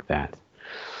like that.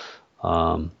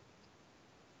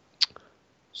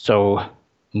 So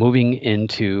moving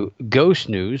into ghost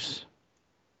news.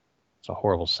 It's a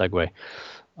horrible segue.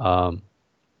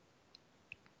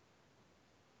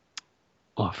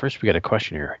 Well, first we got a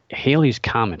question here. Halley's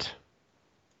Comet.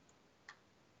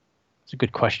 It's a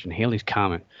good question. Halley's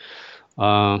Comet.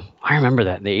 I remember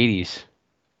that in the 80s.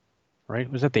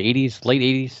 Right? Was that the 80s? Late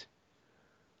 80s?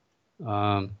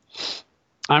 I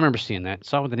remember seeing that.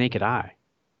 Saw it with the naked eye.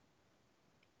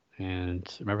 And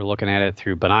I remember looking at it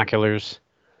through binoculars.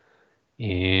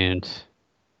 And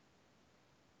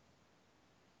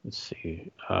let's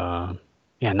see.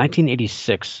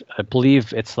 1986. I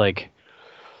believe it's like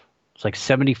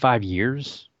 75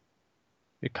 years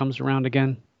it comes around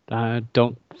again. I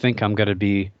don't think I'm going to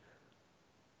be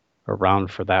around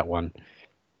for that one.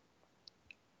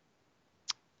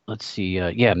 Let's see.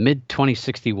 Mid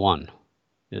 2061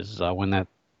 is when that's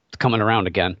coming around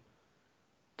again.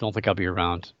 Don't think I'll be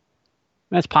around.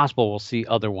 It's possible we'll see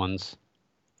other ones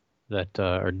that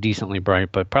are decently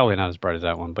bright, but probably not as bright as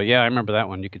that one. But yeah, I remember that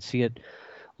one. You could see it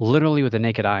literally with the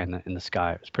naked eye in the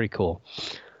sky. It was pretty cool.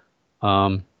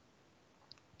 I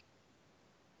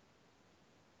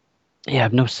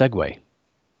have no segue.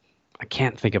 I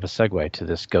can't think of a segue to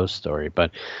this ghost story,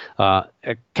 but kind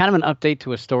of an update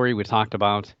to a story we talked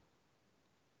about,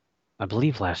 I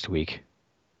believe, last week.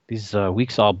 These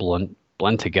weeks all blend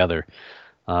together.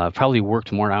 Probably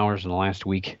worked more hours in the last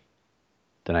week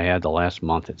than I had the last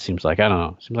month. It seems like, I don't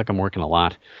know. It seems like I'm working a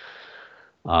lot.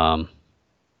 That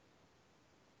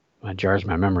jars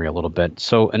my memory a little bit.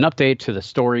 So an update to the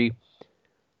story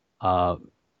of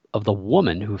the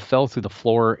woman who fell through the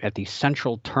floor at the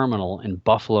Central Terminal in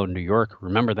Buffalo, New York.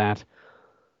 Remember that?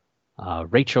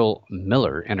 Rachel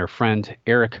Miller and her friend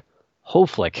Eric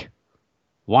Hoflick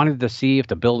wanted to see if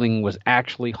the building was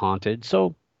actually haunted.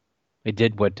 So they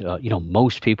did what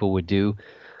most people would do.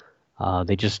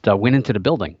 They just went into the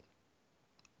building.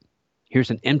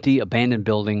 Here's an empty, abandoned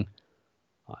building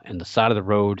in the side of the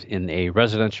road in a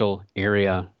residential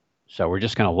area. So we're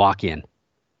just going to walk in.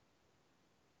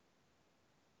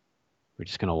 We're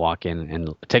just going to walk in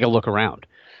and take a look around.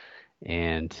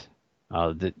 And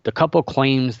the couple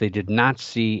claims they did not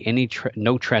see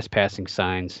no trespassing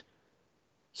signs.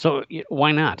 So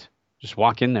why not? Just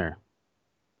walk in there.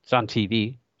 It's on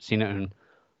TV. Seen it in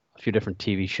a few different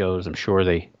TV shows. I'm sure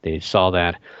they saw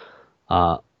that.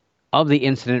 Of the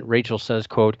incident, Rachel says,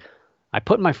 quote, "I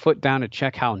put my foot down to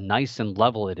check how nice and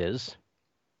level it is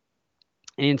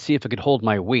and see if it could hold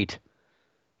my weight.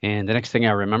 And the next thing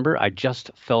I remember, I just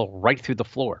fell right through the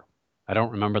floor. I don't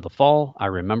remember the fall. I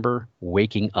remember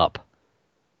waking up,"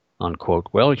 unquote.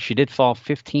 Well, she did fall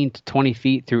 15 to 20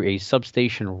 feet through a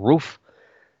substation roof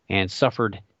and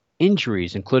suffered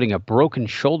injuries, including a broken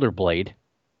shoulder blade,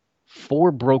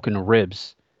 4 broken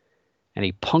ribs, and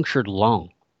a punctured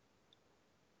lung.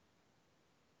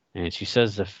 And she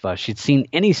says if she'd seen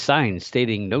any signs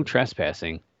stating no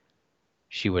trespassing,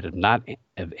 she would have not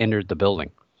have entered the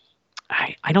building.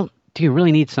 I don't. Do you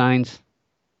really need signs?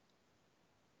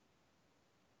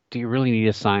 do you really need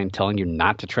a sign telling you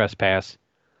not to trespass?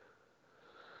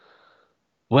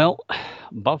 Well,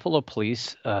 Buffalo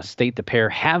police state the pair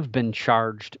have been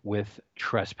charged with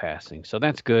trespassing, so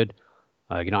that's good.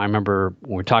 I remember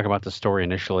when we talked about the story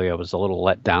initially, I was a little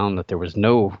let down that there was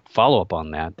no follow up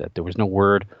on that, that there was no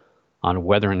word on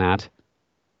whether or not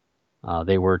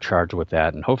they were charged with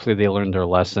that, and hopefully they learned their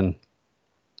lesson.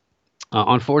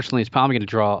 Unfortunately, it's probably going to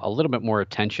draw a little bit more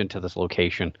attention to this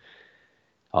location.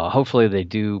 Hopefully, they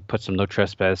do put some no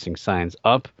trespassing signs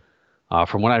up.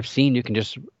 From what I've seen, you can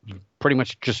just pretty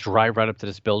much just drive right up to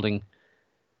this building,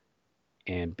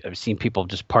 and I've seen people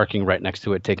just parking right next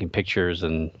to it, taking pictures,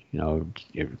 and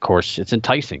of course, it's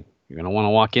enticing. You're going to want to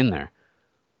walk in there,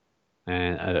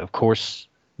 and of course,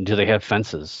 do they have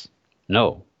fences?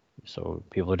 No, so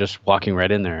people are just walking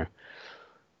right in there,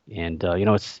 and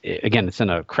it's in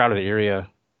a crowded area,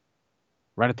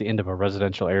 right at the end of a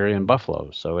residential area in Buffalo,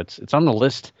 so it's on the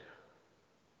list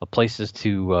of places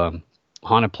to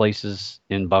haunted places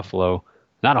in Buffalo.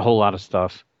 Not a whole lot of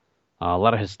stuff, a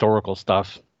lot of historical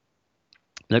stuff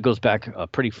that goes back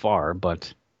pretty far,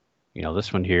 but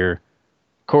this one here,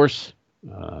 of course,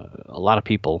 a lot of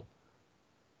people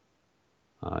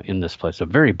in this place. A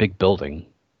very big building.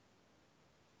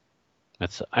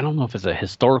 I don't know if it's a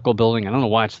historical building. I don't know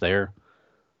why it's there.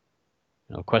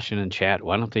 Question in chat: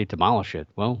 why don't they demolish it?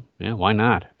 Well, yeah, why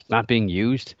not? If it's not being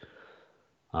used.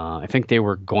 I think they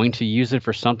were going to use it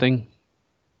for something.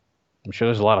 I'm sure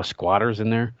there's a lot of squatters in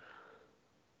there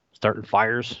starting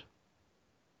fires.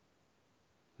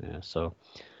 Yeah, so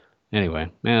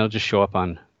anyway, man, it'll just show up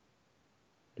on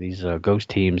these ghost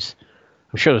teams.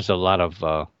 I'm sure there's a lot of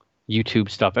YouTube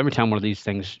stuff. Every time one of these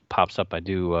things pops up,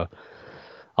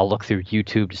 I'll look through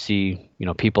YouTube to see,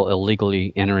 people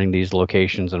illegally entering these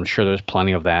locations. I'm sure there's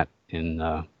plenty of that in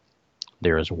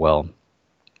there as well.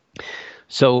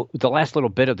 So the last little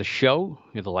bit of the show,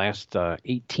 the last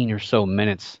 18 or so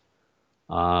minutes,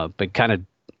 but kind of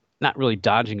not really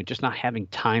dodging it, just not having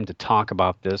time to talk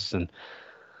about this, and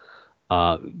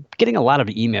getting a lot of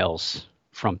emails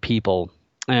from people.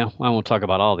 I won't talk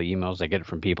about all the emails I get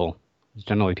from people.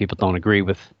 Generally, people don't agree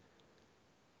with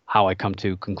how I come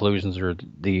to conclusions or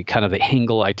the kind of the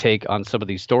angle I take on some of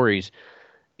these stories.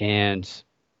 And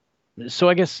so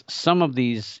I guess some of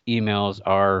these emails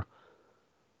are,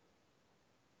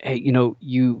 hey,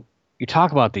 you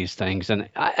talk about these things, and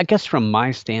I guess from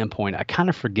my standpoint, I kind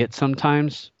of forget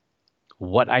sometimes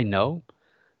what I know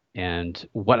and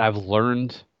what I've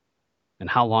learned and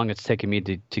how long it's taken me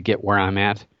to get where I'm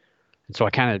at. And so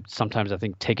I kind of sometimes, I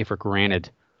think, take it for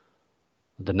granted,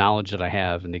 the knowledge that I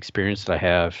have and the experience that I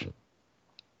have.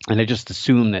 And I just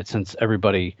assume that since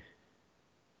everybody,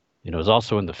 is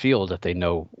also in the field, that they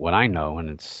know what I know. And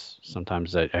it's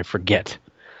sometimes I forget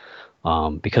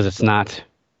because it's not,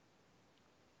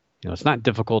 it's not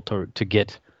difficult to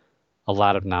get a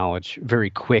lot of knowledge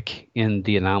very quick in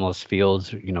the anomalous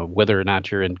fields, whether or not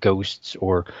you're in ghosts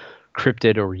or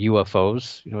cryptid or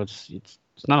UFOs.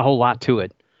 It's not a whole lot to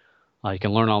it. You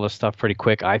can learn all this stuff pretty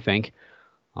quick, I think.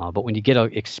 But when you get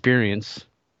experience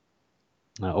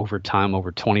over time,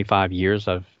 over 25 years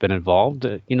I've been involved,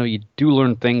 you do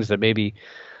learn things that maybe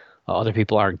other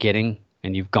people aren't getting.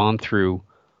 And you've gone through,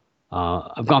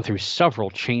 I've gone through several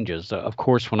changes. Of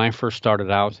course, when I first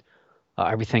started out,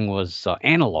 everything was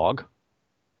analog.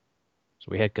 So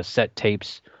we had cassette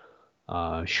tapes,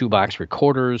 shoebox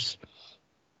recorders,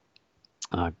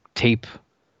 tape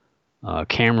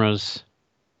cameras,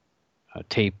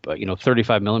 tape,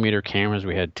 35 millimeter cameras.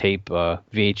 We had tape,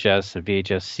 VHS and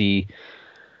VHS-C,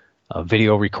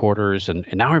 video recorders, and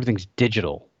now everything's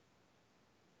digital.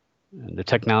 And the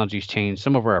technology's changed.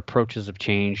 Some of our approaches have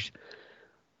changed.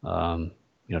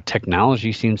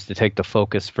 Technology seems to take the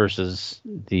focus versus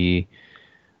the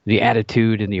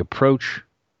attitude and the approach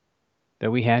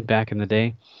that we had back in the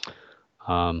day.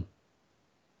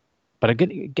 But I'm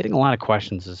getting a lot of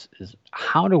questions is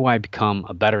how do I become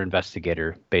a better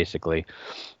investigator, basically?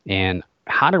 And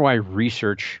how do I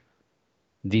research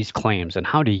these claims? And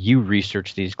how do you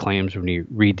research these claims when you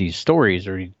read these stories?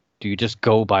 Or do you just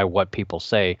go by what people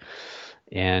say?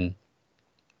 And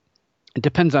it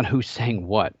depends on who's saying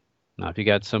what. Now, if you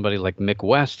got somebody like Mick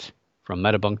West from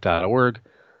metabunk.org,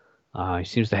 he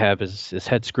seems to have his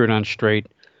head screwed on straight.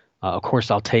 Of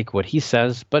course, I'll take what he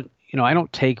says, but I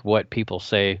don't take what people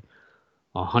say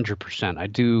 100%. I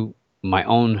do my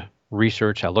own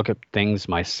research. I look at things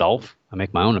myself. I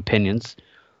make my own opinions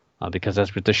because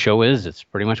that's what the show is. It's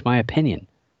pretty much my opinion,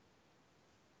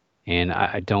 and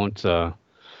I don't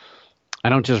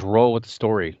just roll with the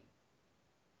story.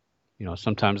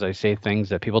 Sometimes I say things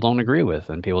that people don't agree with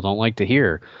and people don't like to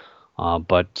hear,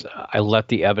 but I let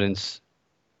the evidence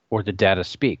or the data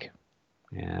speak.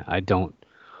 And I don't,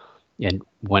 and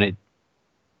when it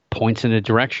points in a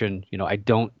direction, I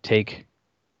don't take,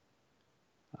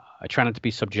 I try not to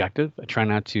be subjective. I try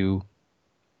not to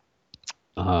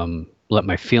let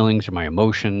my feelings or my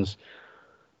emotions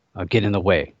get in the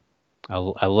way.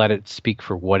 I let it speak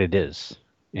for what it is.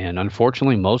 And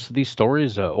unfortunately, most of these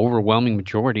stories, overwhelming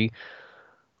majority,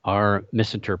 are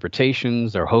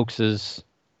misinterpretations, they're hoaxes,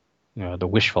 the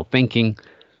wishful thinking.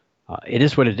 It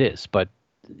is what it is. But,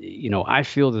 I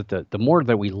feel that the more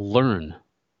that we learn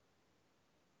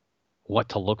what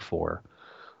to look for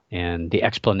and the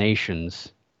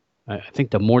explanations, I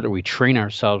think the more that we train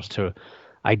ourselves to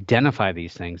identify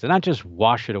these things and not just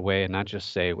wash it away and not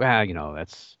just say, well,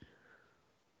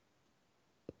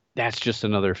 that's just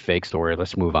another fake story.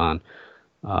 Let's move on.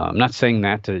 I'm not saying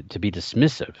that to be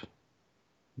dismissive,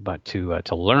 but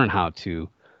to learn how to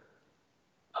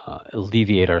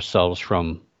alleviate ourselves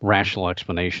from rational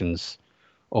explanations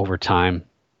over time.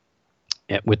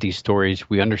 With these stories,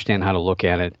 we understand how to look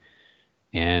at it,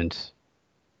 and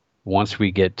once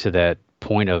we get to that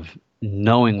point of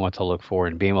knowing what to look for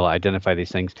and being able to identify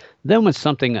these things, then when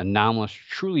something anomalous,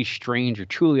 truly strange, or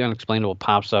truly unexplainable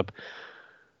pops up,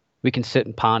 we can sit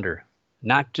and ponder,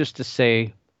 not just to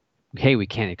say, hey, we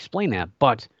can't explain that,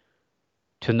 but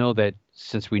to know that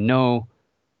since we know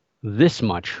this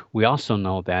much, we also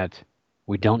know that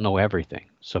we don't know everything.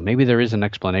 So maybe there is an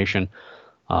explanation,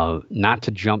 not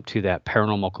to jump to that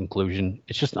paranormal conclusion.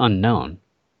 It's just unknown.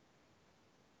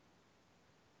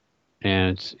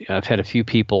 And I've had a few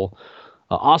people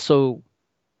also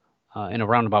in a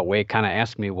roundabout way kind of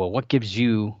ask me, well, what makes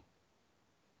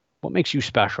you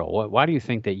special? Why do you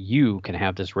think that you can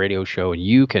have this radio show and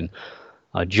you can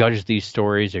judge these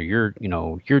stories, or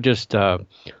you're just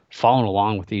following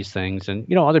along with these things?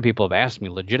 And, other people have asked me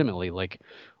legitimately, like,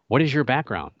 what is your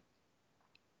background?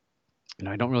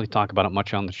 I don't really talk about it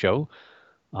much on the show.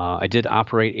 I did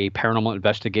operate a paranormal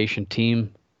investigation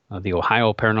team, the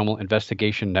Ohio Paranormal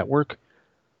Investigation Network.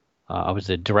 I was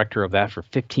the director of that for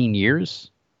 15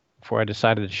 years before I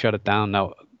decided to shut it down.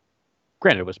 Now,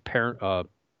 granted, it was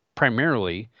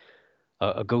primarily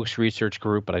a ghost research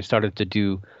group, but I started to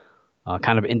do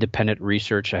kind of independent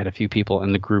research. I had a few people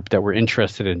in the group that were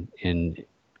interested in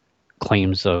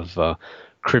claims of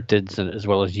cryptids, and as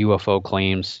well as UFO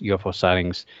claims, UFO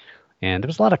sightings. And there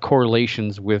was a lot of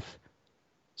correlations with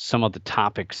some of the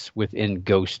topics within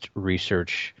ghost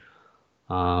research.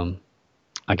 I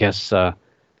guess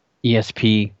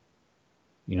ESP,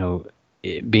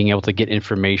 being able to get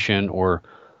information or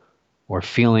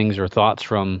feelings or thoughts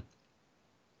from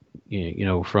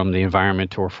from the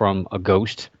environment or from a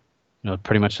ghost.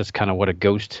 Pretty much that's kind of what a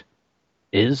ghost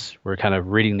is. We're kind of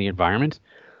reading the environment.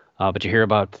 But you hear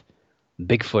about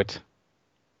Bigfoot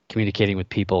communicating with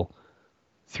people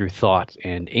through thought,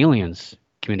 and aliens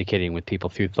communicating with people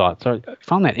through thought. So I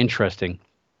found that interesting.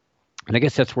 And I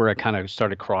guess that's where I kind of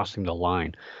started crossing the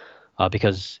line,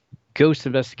 because ghost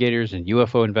investigators and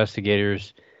UFO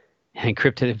investigators and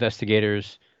cryptid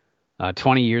investigators,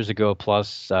 20 years ago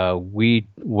plus, we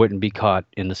wouldn't be caught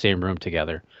in the same room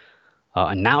together.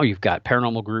 And now you've got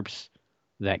paranormal groups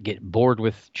that get bored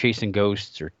with chasing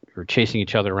ghosts or chasing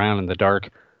each other around in the dark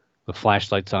with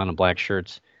flashlights on and black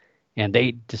shirts, and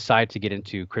they decide to get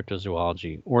into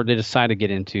cryptozoology, or they decide to get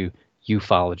into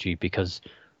ufology because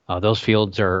those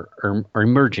fields are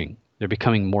emerging. They're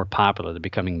becoming more popular. They're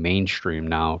becoming mainstream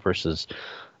now versus,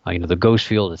 the ghost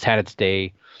field has had its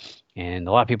day. And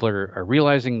a lot of people are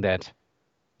realizing that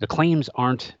the claims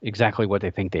aren't exactly what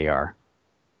they think they are.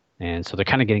 And so they're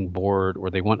kind of getting bored, or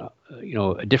they want,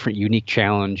 a different, unique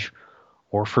challenge.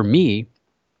 Or for me,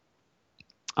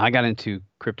 I got into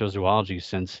cryptozoology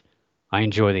since I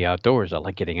enjoy the outdoors. I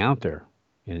like getting out there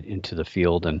into the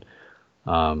field and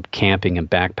camping and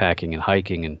backpacking and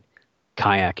hiking and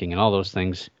kayaking and all those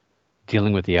things,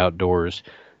 dealing with the outdoors.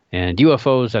 And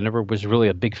UFOs I never was really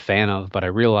a big fan of, but I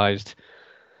realized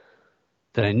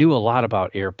that I knew a lot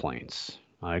about airplanes.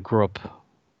 I grew up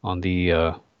on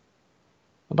the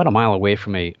about a mile away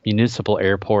from a municipal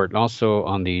airport, and also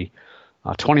on the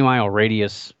 20-mile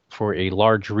radius for a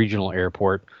large regional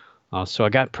airport. So I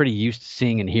got pretty used to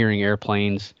seeing and hearing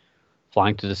airplanes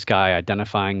flying through the sky,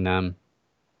 identifying them.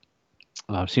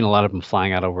 I've seen a lot of them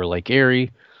flying out over Lake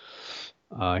Erie,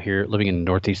 here living in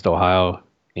Northeast Ohio,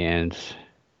 and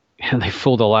they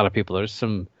fooled a lot of people. There's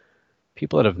some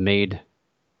people that have made,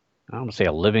 I don't want to say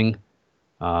a living,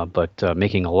 but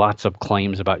making lots of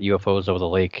claims about UFOs over the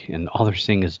lake, and all they're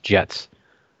seeing is jets,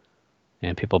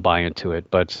 and people buy into it.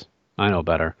 But I know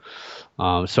better.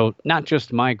 So not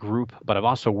just my group, but I've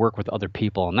also worked with other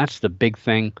people, and that's the big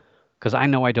thing, because I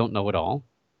know I don't know it all.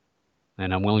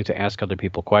 and I'm willing to ask other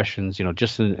people questions.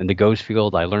 Just in the ghost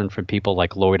field, I learned from people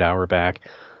like Lloyd Auerbach,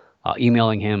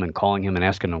 emailing him and calling him and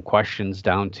asking him questions,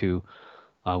 down to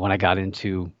when I got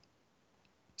into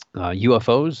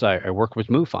UFOs. I worked with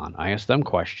MUFON. I asked them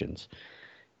questions,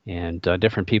 and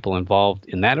different people involved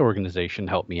in that organization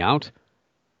helped me out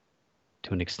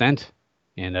to an extent,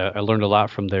 and I learned a lot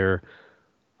from their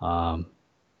um,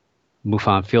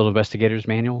 MUFON Field Investigators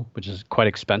Manual, which is quite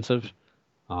expensive.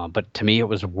 But to me, it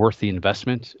was worth the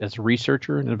investment as a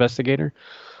researcher and investigator.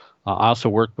 I also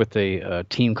worked with a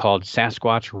team called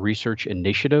Sasquatch Research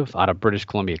Initiative out of British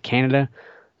Columbia, Canada,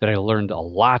 that I learned a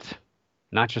lot,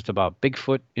 not just about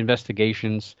Bigfoot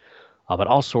investigations, but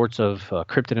all sorts of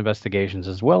cryptid investigations,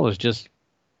 as well as just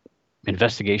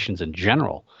investigations in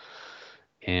general.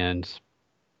 And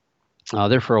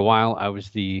there for a while, I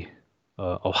was the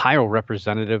Ohio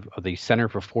representative of the Center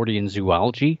for Fortean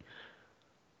Zoology,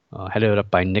 headed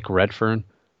up by Nick Redfern.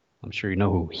 I'm sure you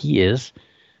know who he is.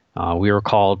 We were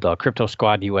called Crypto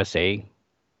Squad USA.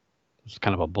 It's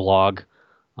kind of a blog,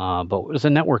 but it was a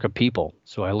network of people.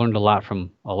 So I learned a lot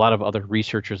from a lot of other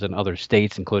researchers in other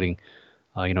states, including,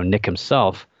 Nick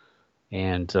himself.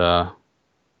 And I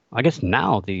guess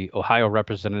now the Ohio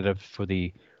representative for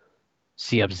the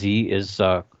CFZ is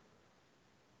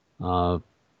our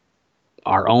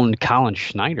own Colin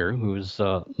Schneider, who's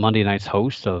Monday night's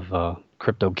host of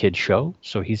Crypto Kid Show.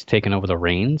 So he's taken over the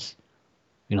reins.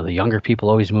 The younger people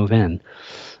always move in.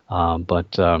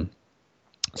 But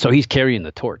so he's carrying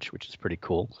the torch, which is pretty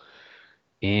cool.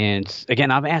 And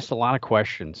again, I've asked a lot of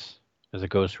questions as a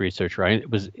ghost researcher. I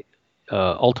was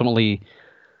ultimately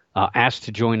asked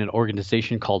to join an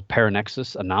organization called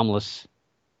Paranexus Anomalous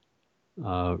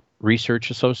Research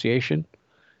Association,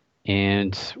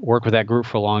 and worked with that group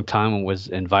for a long time, and was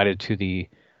invited to the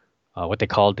what they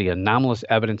called the Anomalous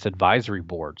Evidence Advisory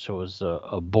Board. So it was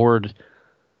a board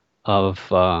of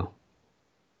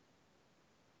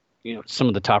some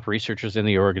of the top researchers in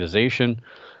the organization,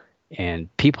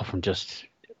 and people from just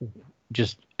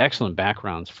excellent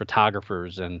backgrounds,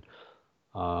 photographers and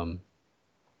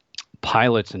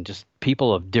pilots, and just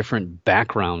people of different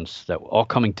backgrounds that were all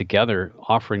coming together,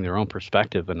 offering their own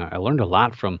perspective. And I learned a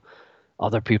lot from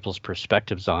other people's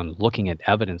perspectives on looking at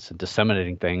evidence and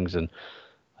disseminating things, and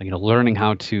learning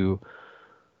how to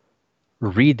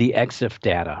read the EXIF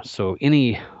data. So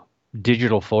any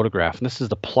digital photograph, and this is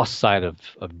the plus side of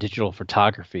digital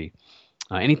photography.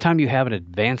 Anytime you have an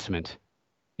advancement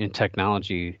in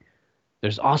technology,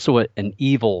 there's also an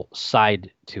evil side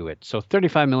to it. So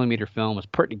 35 millimeter film is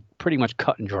pretty much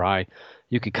cut and dry.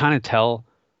 You could kind of tell,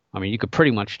 you could pretty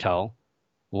much tell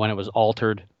when it was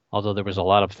altered, although there was a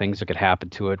lot of things that could happen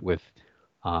to it with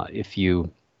if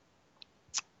you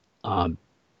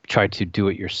tried to do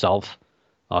it yourself.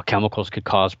 Chemicals could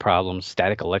cause problems.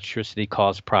 Static electricity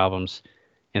caused problems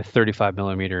in 35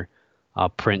 millimeter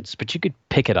prints, but you could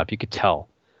pick it up. You could tell.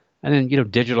 And then,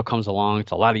 digital comes along.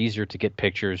 It's a lot easier to get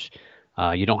pictures.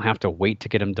 You don't have to wait to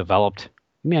get them developed.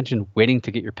 Imagine waiting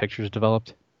to get your pictures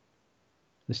developed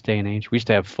this day and age. We used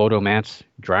to have photo mats,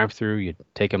 drive through. You'd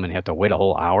take them and you have to wait a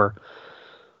whole hour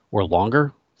or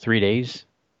longer, 3 days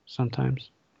sometimes.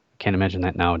 Can't imagine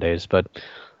that nowadays. But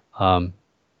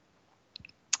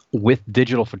with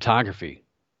digital photography,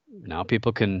 now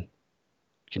people can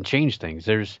change things.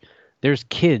 There's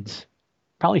kids,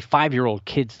 probably 5-year-old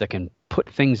kids, that can put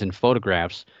things in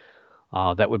photographs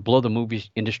that would blow the movie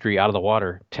industry out of the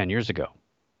water 10 years ago.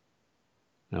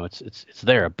 It's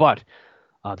there. But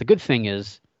the good thing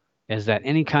is that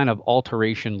any kind of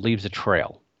alteration leaves a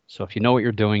trail. So if you know what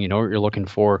you're doing, you know what you're looking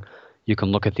for, you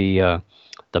can look at the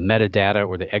metadata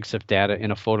or the EXIF data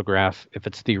in a photograph. If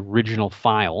it's the original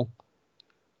file,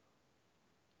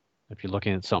 if you're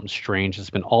looking at something strange that's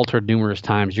been altered numerous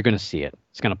times, you're going to see it.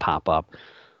 It's going to pop up.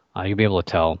 You'll be able to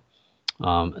tell.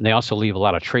 And they also leave a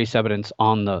lot of trace evidence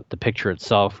on the picture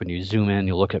itself. When you zoom in,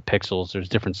 you look at pixels. There's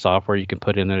different software you can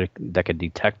put in there that can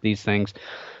detect these things.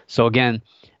 So again,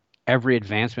 every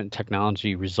advancement in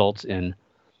technology results in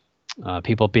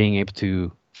people being able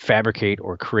to fabricate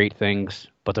or create things,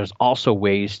 but there's also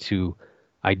ways to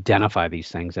identify these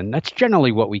things. And that's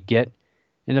generally what we get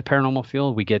in the paranormal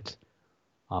field. We get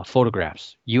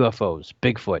photographs, UFOs,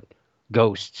 Bigfoot,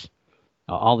 ghosts,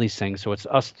 all these things. So it's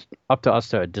up to us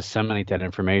to disseminate that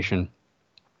information.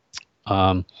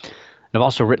 And I've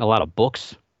also written a lot of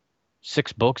books,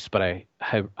 6 books, but I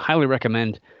highly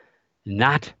recommend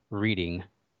not reading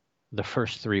the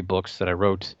first 3 books that I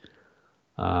wrote.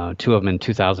 2 of them in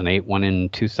 2008, 1 in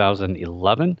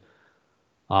 2011.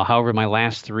 However, my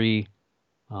last 3,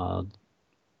 my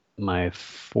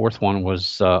 4th one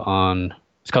was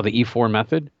it's called the E4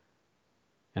 method.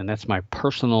 And that's my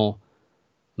personal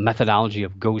methodology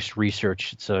of ghost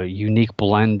research. It's a unique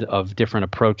blend of different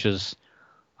approaches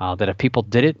that if people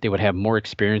did it, they would have more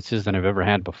experiences than I've ever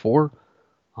had before.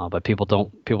 But people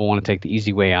don't. People want to take the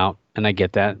easy way out, and I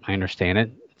get that. I understand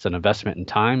it. It's an investment in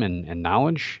time and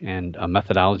knowledge and a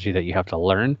methodology that you have to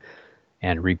learn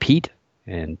and repeat,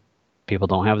 and people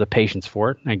don't have the patience for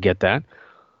it. I get that.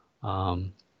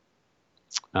 Um,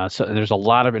 so there's a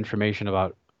lot of information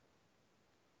about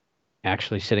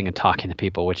actually sitting and talking to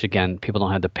people, which again, people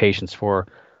don't have the patience for.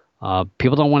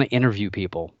 People don't want to interview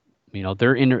people. You know,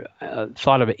 their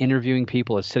thought of interviewing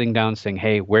people is sitting down and saying,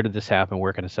 "Hey, where did this happen?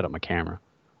 Where can I set up my camera?"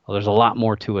 Well, there's a lot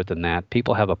more to it than that.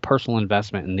 People have a personal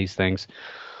investment in these things.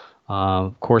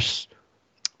 Of course,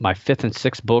 my fifth and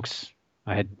sixth books,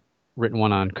 I had written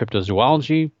one on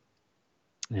cryptozoology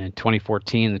in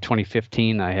 2014. In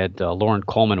 2015, I had Lauren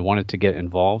Coleman wanted to get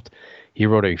involved. He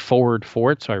wrote a foreword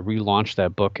for it, so I relaunched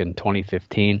that book in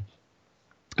 2015.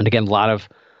 And again, a lot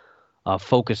of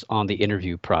focus on the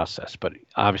interview process, but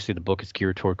obviously the book is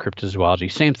geared toward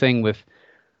cryptozoology. Same thing with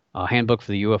Handbook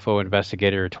for the UFO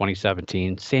Investigator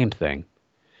 2017, same thing.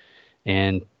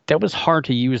 And that was hard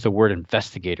to use the word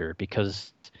investigator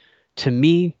because to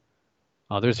me,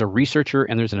 there's a researcher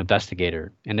and there's an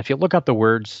investigator. And if you look up the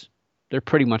words, they're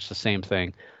pretty much the same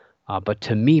thing. But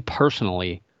to me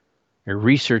personally, a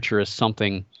researcher is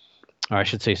something, or I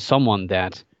should say someone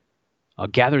that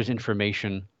gathers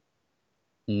information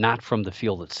not from the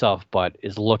field itself, but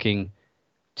is looking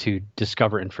to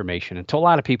discover information. And to a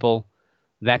lot of people,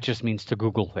 that just means to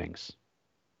Google things.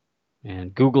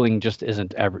 And Googling just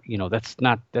isn't ever,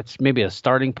 that's maybe a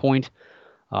starting point,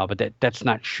 but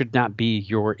should not be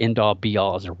your end all be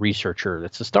all as a researcher.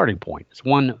 That's a starting point. It's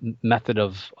one method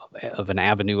of an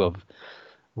avenue of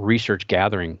research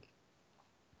gathering.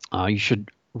 You should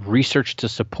research to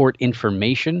support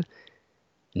information,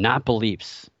 not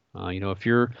beliefs. If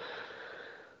you're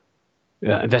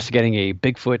investigating a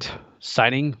Bigfoot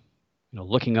sighting,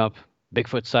 looking up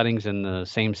Bigfoot sightings in the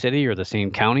same city or the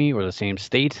same county or the same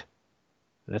state,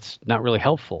 that's not really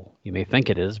helpful. You may think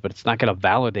it is, but it's not going to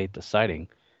validate the sighting.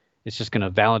 It's just going to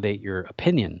validate your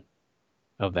opinion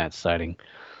of that sighting.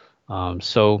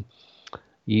 So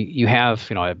you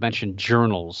have, I've mentioned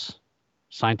journals,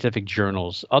 scientific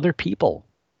journals. Other people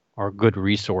are a good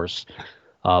resource.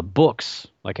 Books,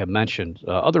 like I mentioned,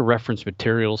 other reference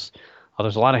materials.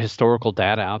 There's a lot of historical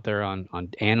data out there on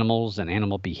animals and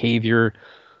animal behavior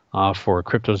for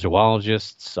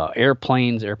cryptozoologists,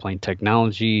 airplanes, airplane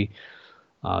technology,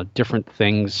 different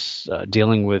things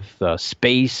dealing with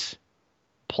space,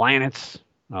 planets,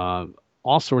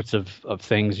 all sorts of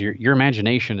things. Your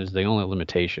imagination is the only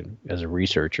limitation as a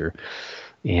researcher.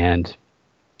 And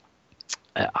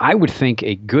I would think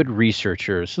a good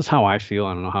researcher, this is how I feel,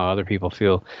 I don't know how other people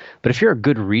feel, but if you're a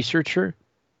good researcher,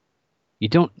 you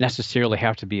don't necessarily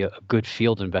have to be a good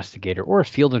field investigator or a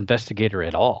field investigator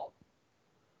at all.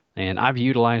 And I've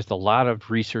utilized a lot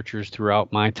of researchers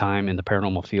throughout my time in the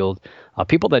paranormal field,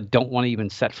 people that don't want to even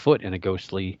set foot in a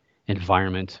ghostly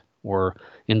environment or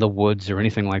in the woods or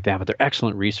anything like that, but they're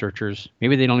excellent researchers.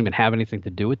 Maybe they don't even have anything to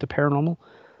do with the paranormal.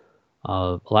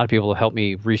 A lot of people help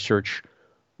me research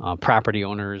property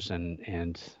owners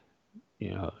and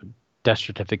death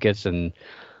certificates and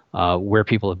where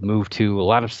people have moved to, a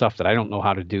lot of stuff that I don't know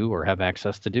how to do or have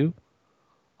access to do.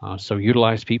 So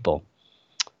utilize people.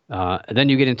 And then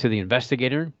you get into the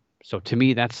investigator. So to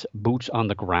me, that's boots on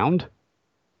the ground.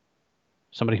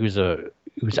 Somebody who's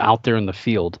out there in the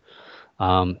field.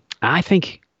 I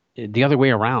think the other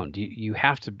way around. You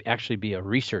have to actually be a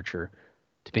researcher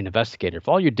to be an investigator. If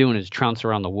all you're doing is trounce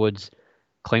around the woods,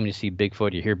 claiming to see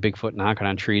Bigfoot, you hear Bigfoot knocking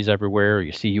on trees everywhere, or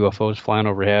you see UFOs flying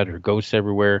overhead or ghosts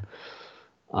everywhere,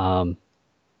 you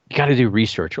got to do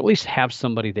research, or at least have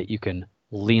somebody that you can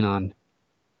lean on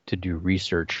to do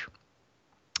research.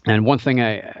 And one thing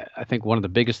I think one of the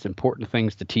biggest important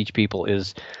things to teach people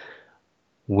is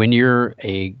when you're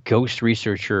a ghost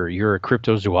researcher, you're a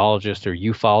cryptozoologist or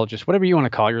ufologist, whatever you want to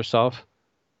call yourself,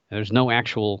 there's no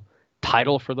actual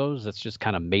title for those. That's just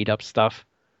kind of made up stuff.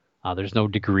 There's no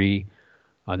degree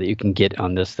that you can get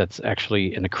on this that's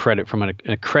actually an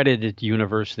accredited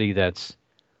university that's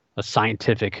a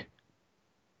scientific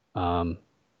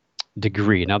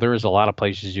degree. Now, there is a lot of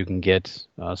places you can get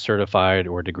certified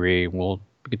or degree. We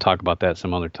could talk about that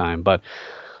some other time. But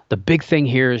the big thing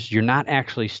here is you're not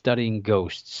actually studying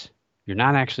ghosts. You're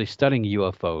not actually studying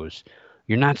UFOs.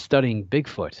 You're not studying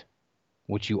Bigfoot.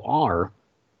 What you are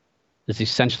is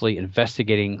essentially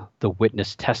investigating the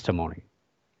witness testimony.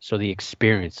 So the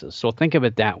experiences. So think of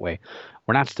it that way.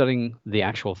 We're not studying the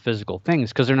actual physical things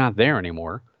because they're not there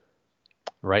anymore.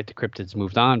 Right? The cryptids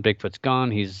moved on. Bigfoot's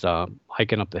gone. He's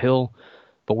hiking up the hill.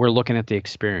 but we're looking at the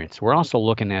experience. We're also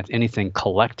looking at anything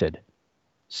collected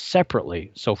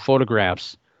separately. So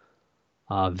photographs,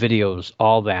 videos,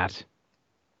 all that,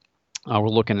 we're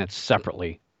looking at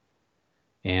separately.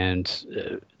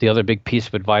 And the other big piece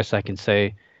of advice I can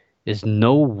say is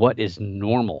know what is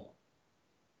normal.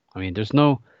 I mean, there's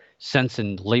no sense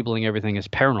in labeling everything as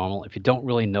paranormal if you don't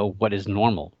really know what is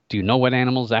normal. Do you know what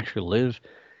animals actually live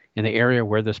in the area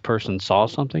where this person saw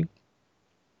something?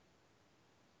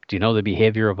 Do you know the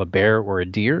behavior of a bear or a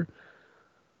deer?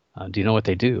 Do you know what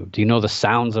they do? Do you know the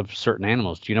sounds of certain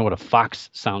animals? Do you know what a fox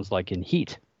sounds like in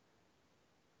heat?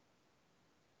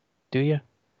 Do you?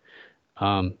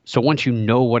 So once you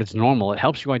know what is normal, it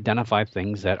helps you identify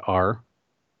things that are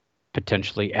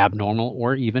potentially abnormal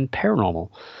or even paranormal.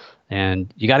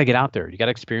 And you got to get out there. You got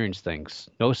to experience things.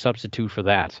 No substitute for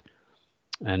that.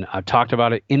 And I've talked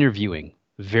about it, interviewing.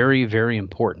 Very, very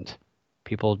important.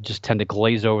 People just tend to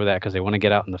glaze over that because they want to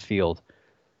get out in the field.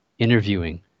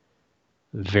 Interviewing.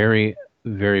 Very,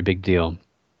 very big deal.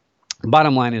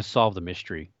 Bottom line is solve the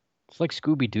mystery. It's like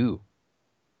Scooby-Doo.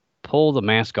 Pull the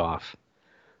mask off.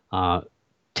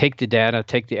 Take the data,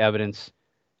 take the evidence,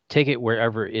 take it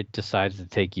wherever it decides to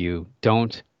take you.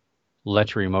 Don't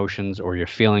let your emotions or your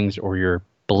feelings or your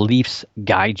beliefs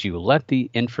guide you. Let the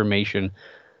information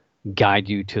guide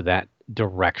you to that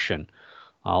direction.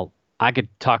 I could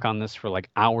talk on this for like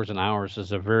hours and hours.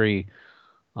 It's a very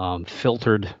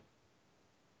filtered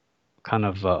kind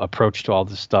of approach to all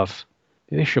this stuff.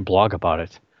 Maybe I should blog about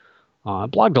it. I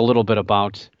blogged a little bit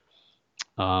about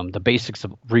the basics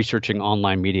of researching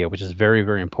online media, which is very,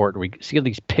 very important. We see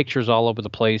these pictures all over the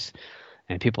place,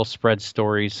 and people spread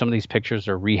stories. Some of these pictures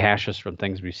are rehashes from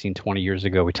things we've seen 20 years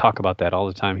ago. We talk about that all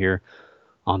the time here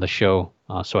on the show.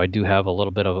 So I do have a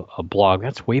little bit of a blog.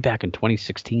 That's way back in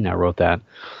 2016 I wrote that.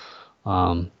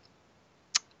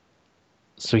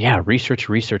 So yeah,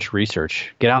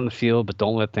 research. Get out in the field, but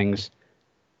don't let things...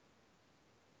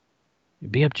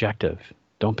 Be objective.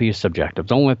 Don't be subjective.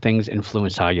 Don't let things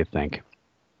influence how you think.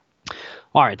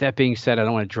 All right, that being said, I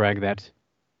don't want to drag that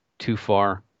too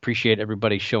far. Appreciate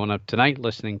everybody showing up tonight,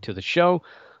 listening to the show.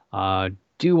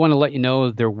 Do want to let you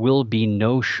know there will be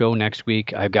no show next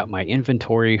week. I've got my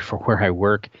inventory for where I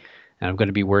work, and I'm going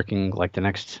to be working like the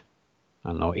next,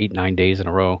 8-9 days in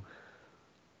a row.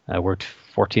 I worked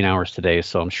 14 hours today,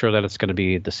 so I'm sure that it's going to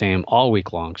be the same all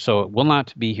week long. So it will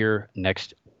not be here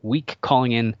next week,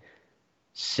 calling in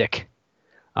sick.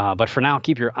 But for now,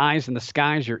 keep your eyes in the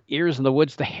skies, your ears in the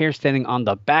woods, the hair standing on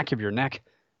the back of your neck,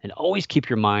 and always keep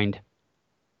your mind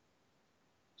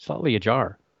slightly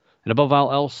ajar. And above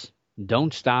all else,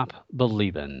 don't stop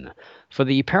believing. For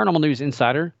the Paranormal News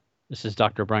Insider, this is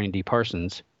Dr. Brian D.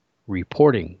 Parsons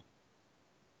reporting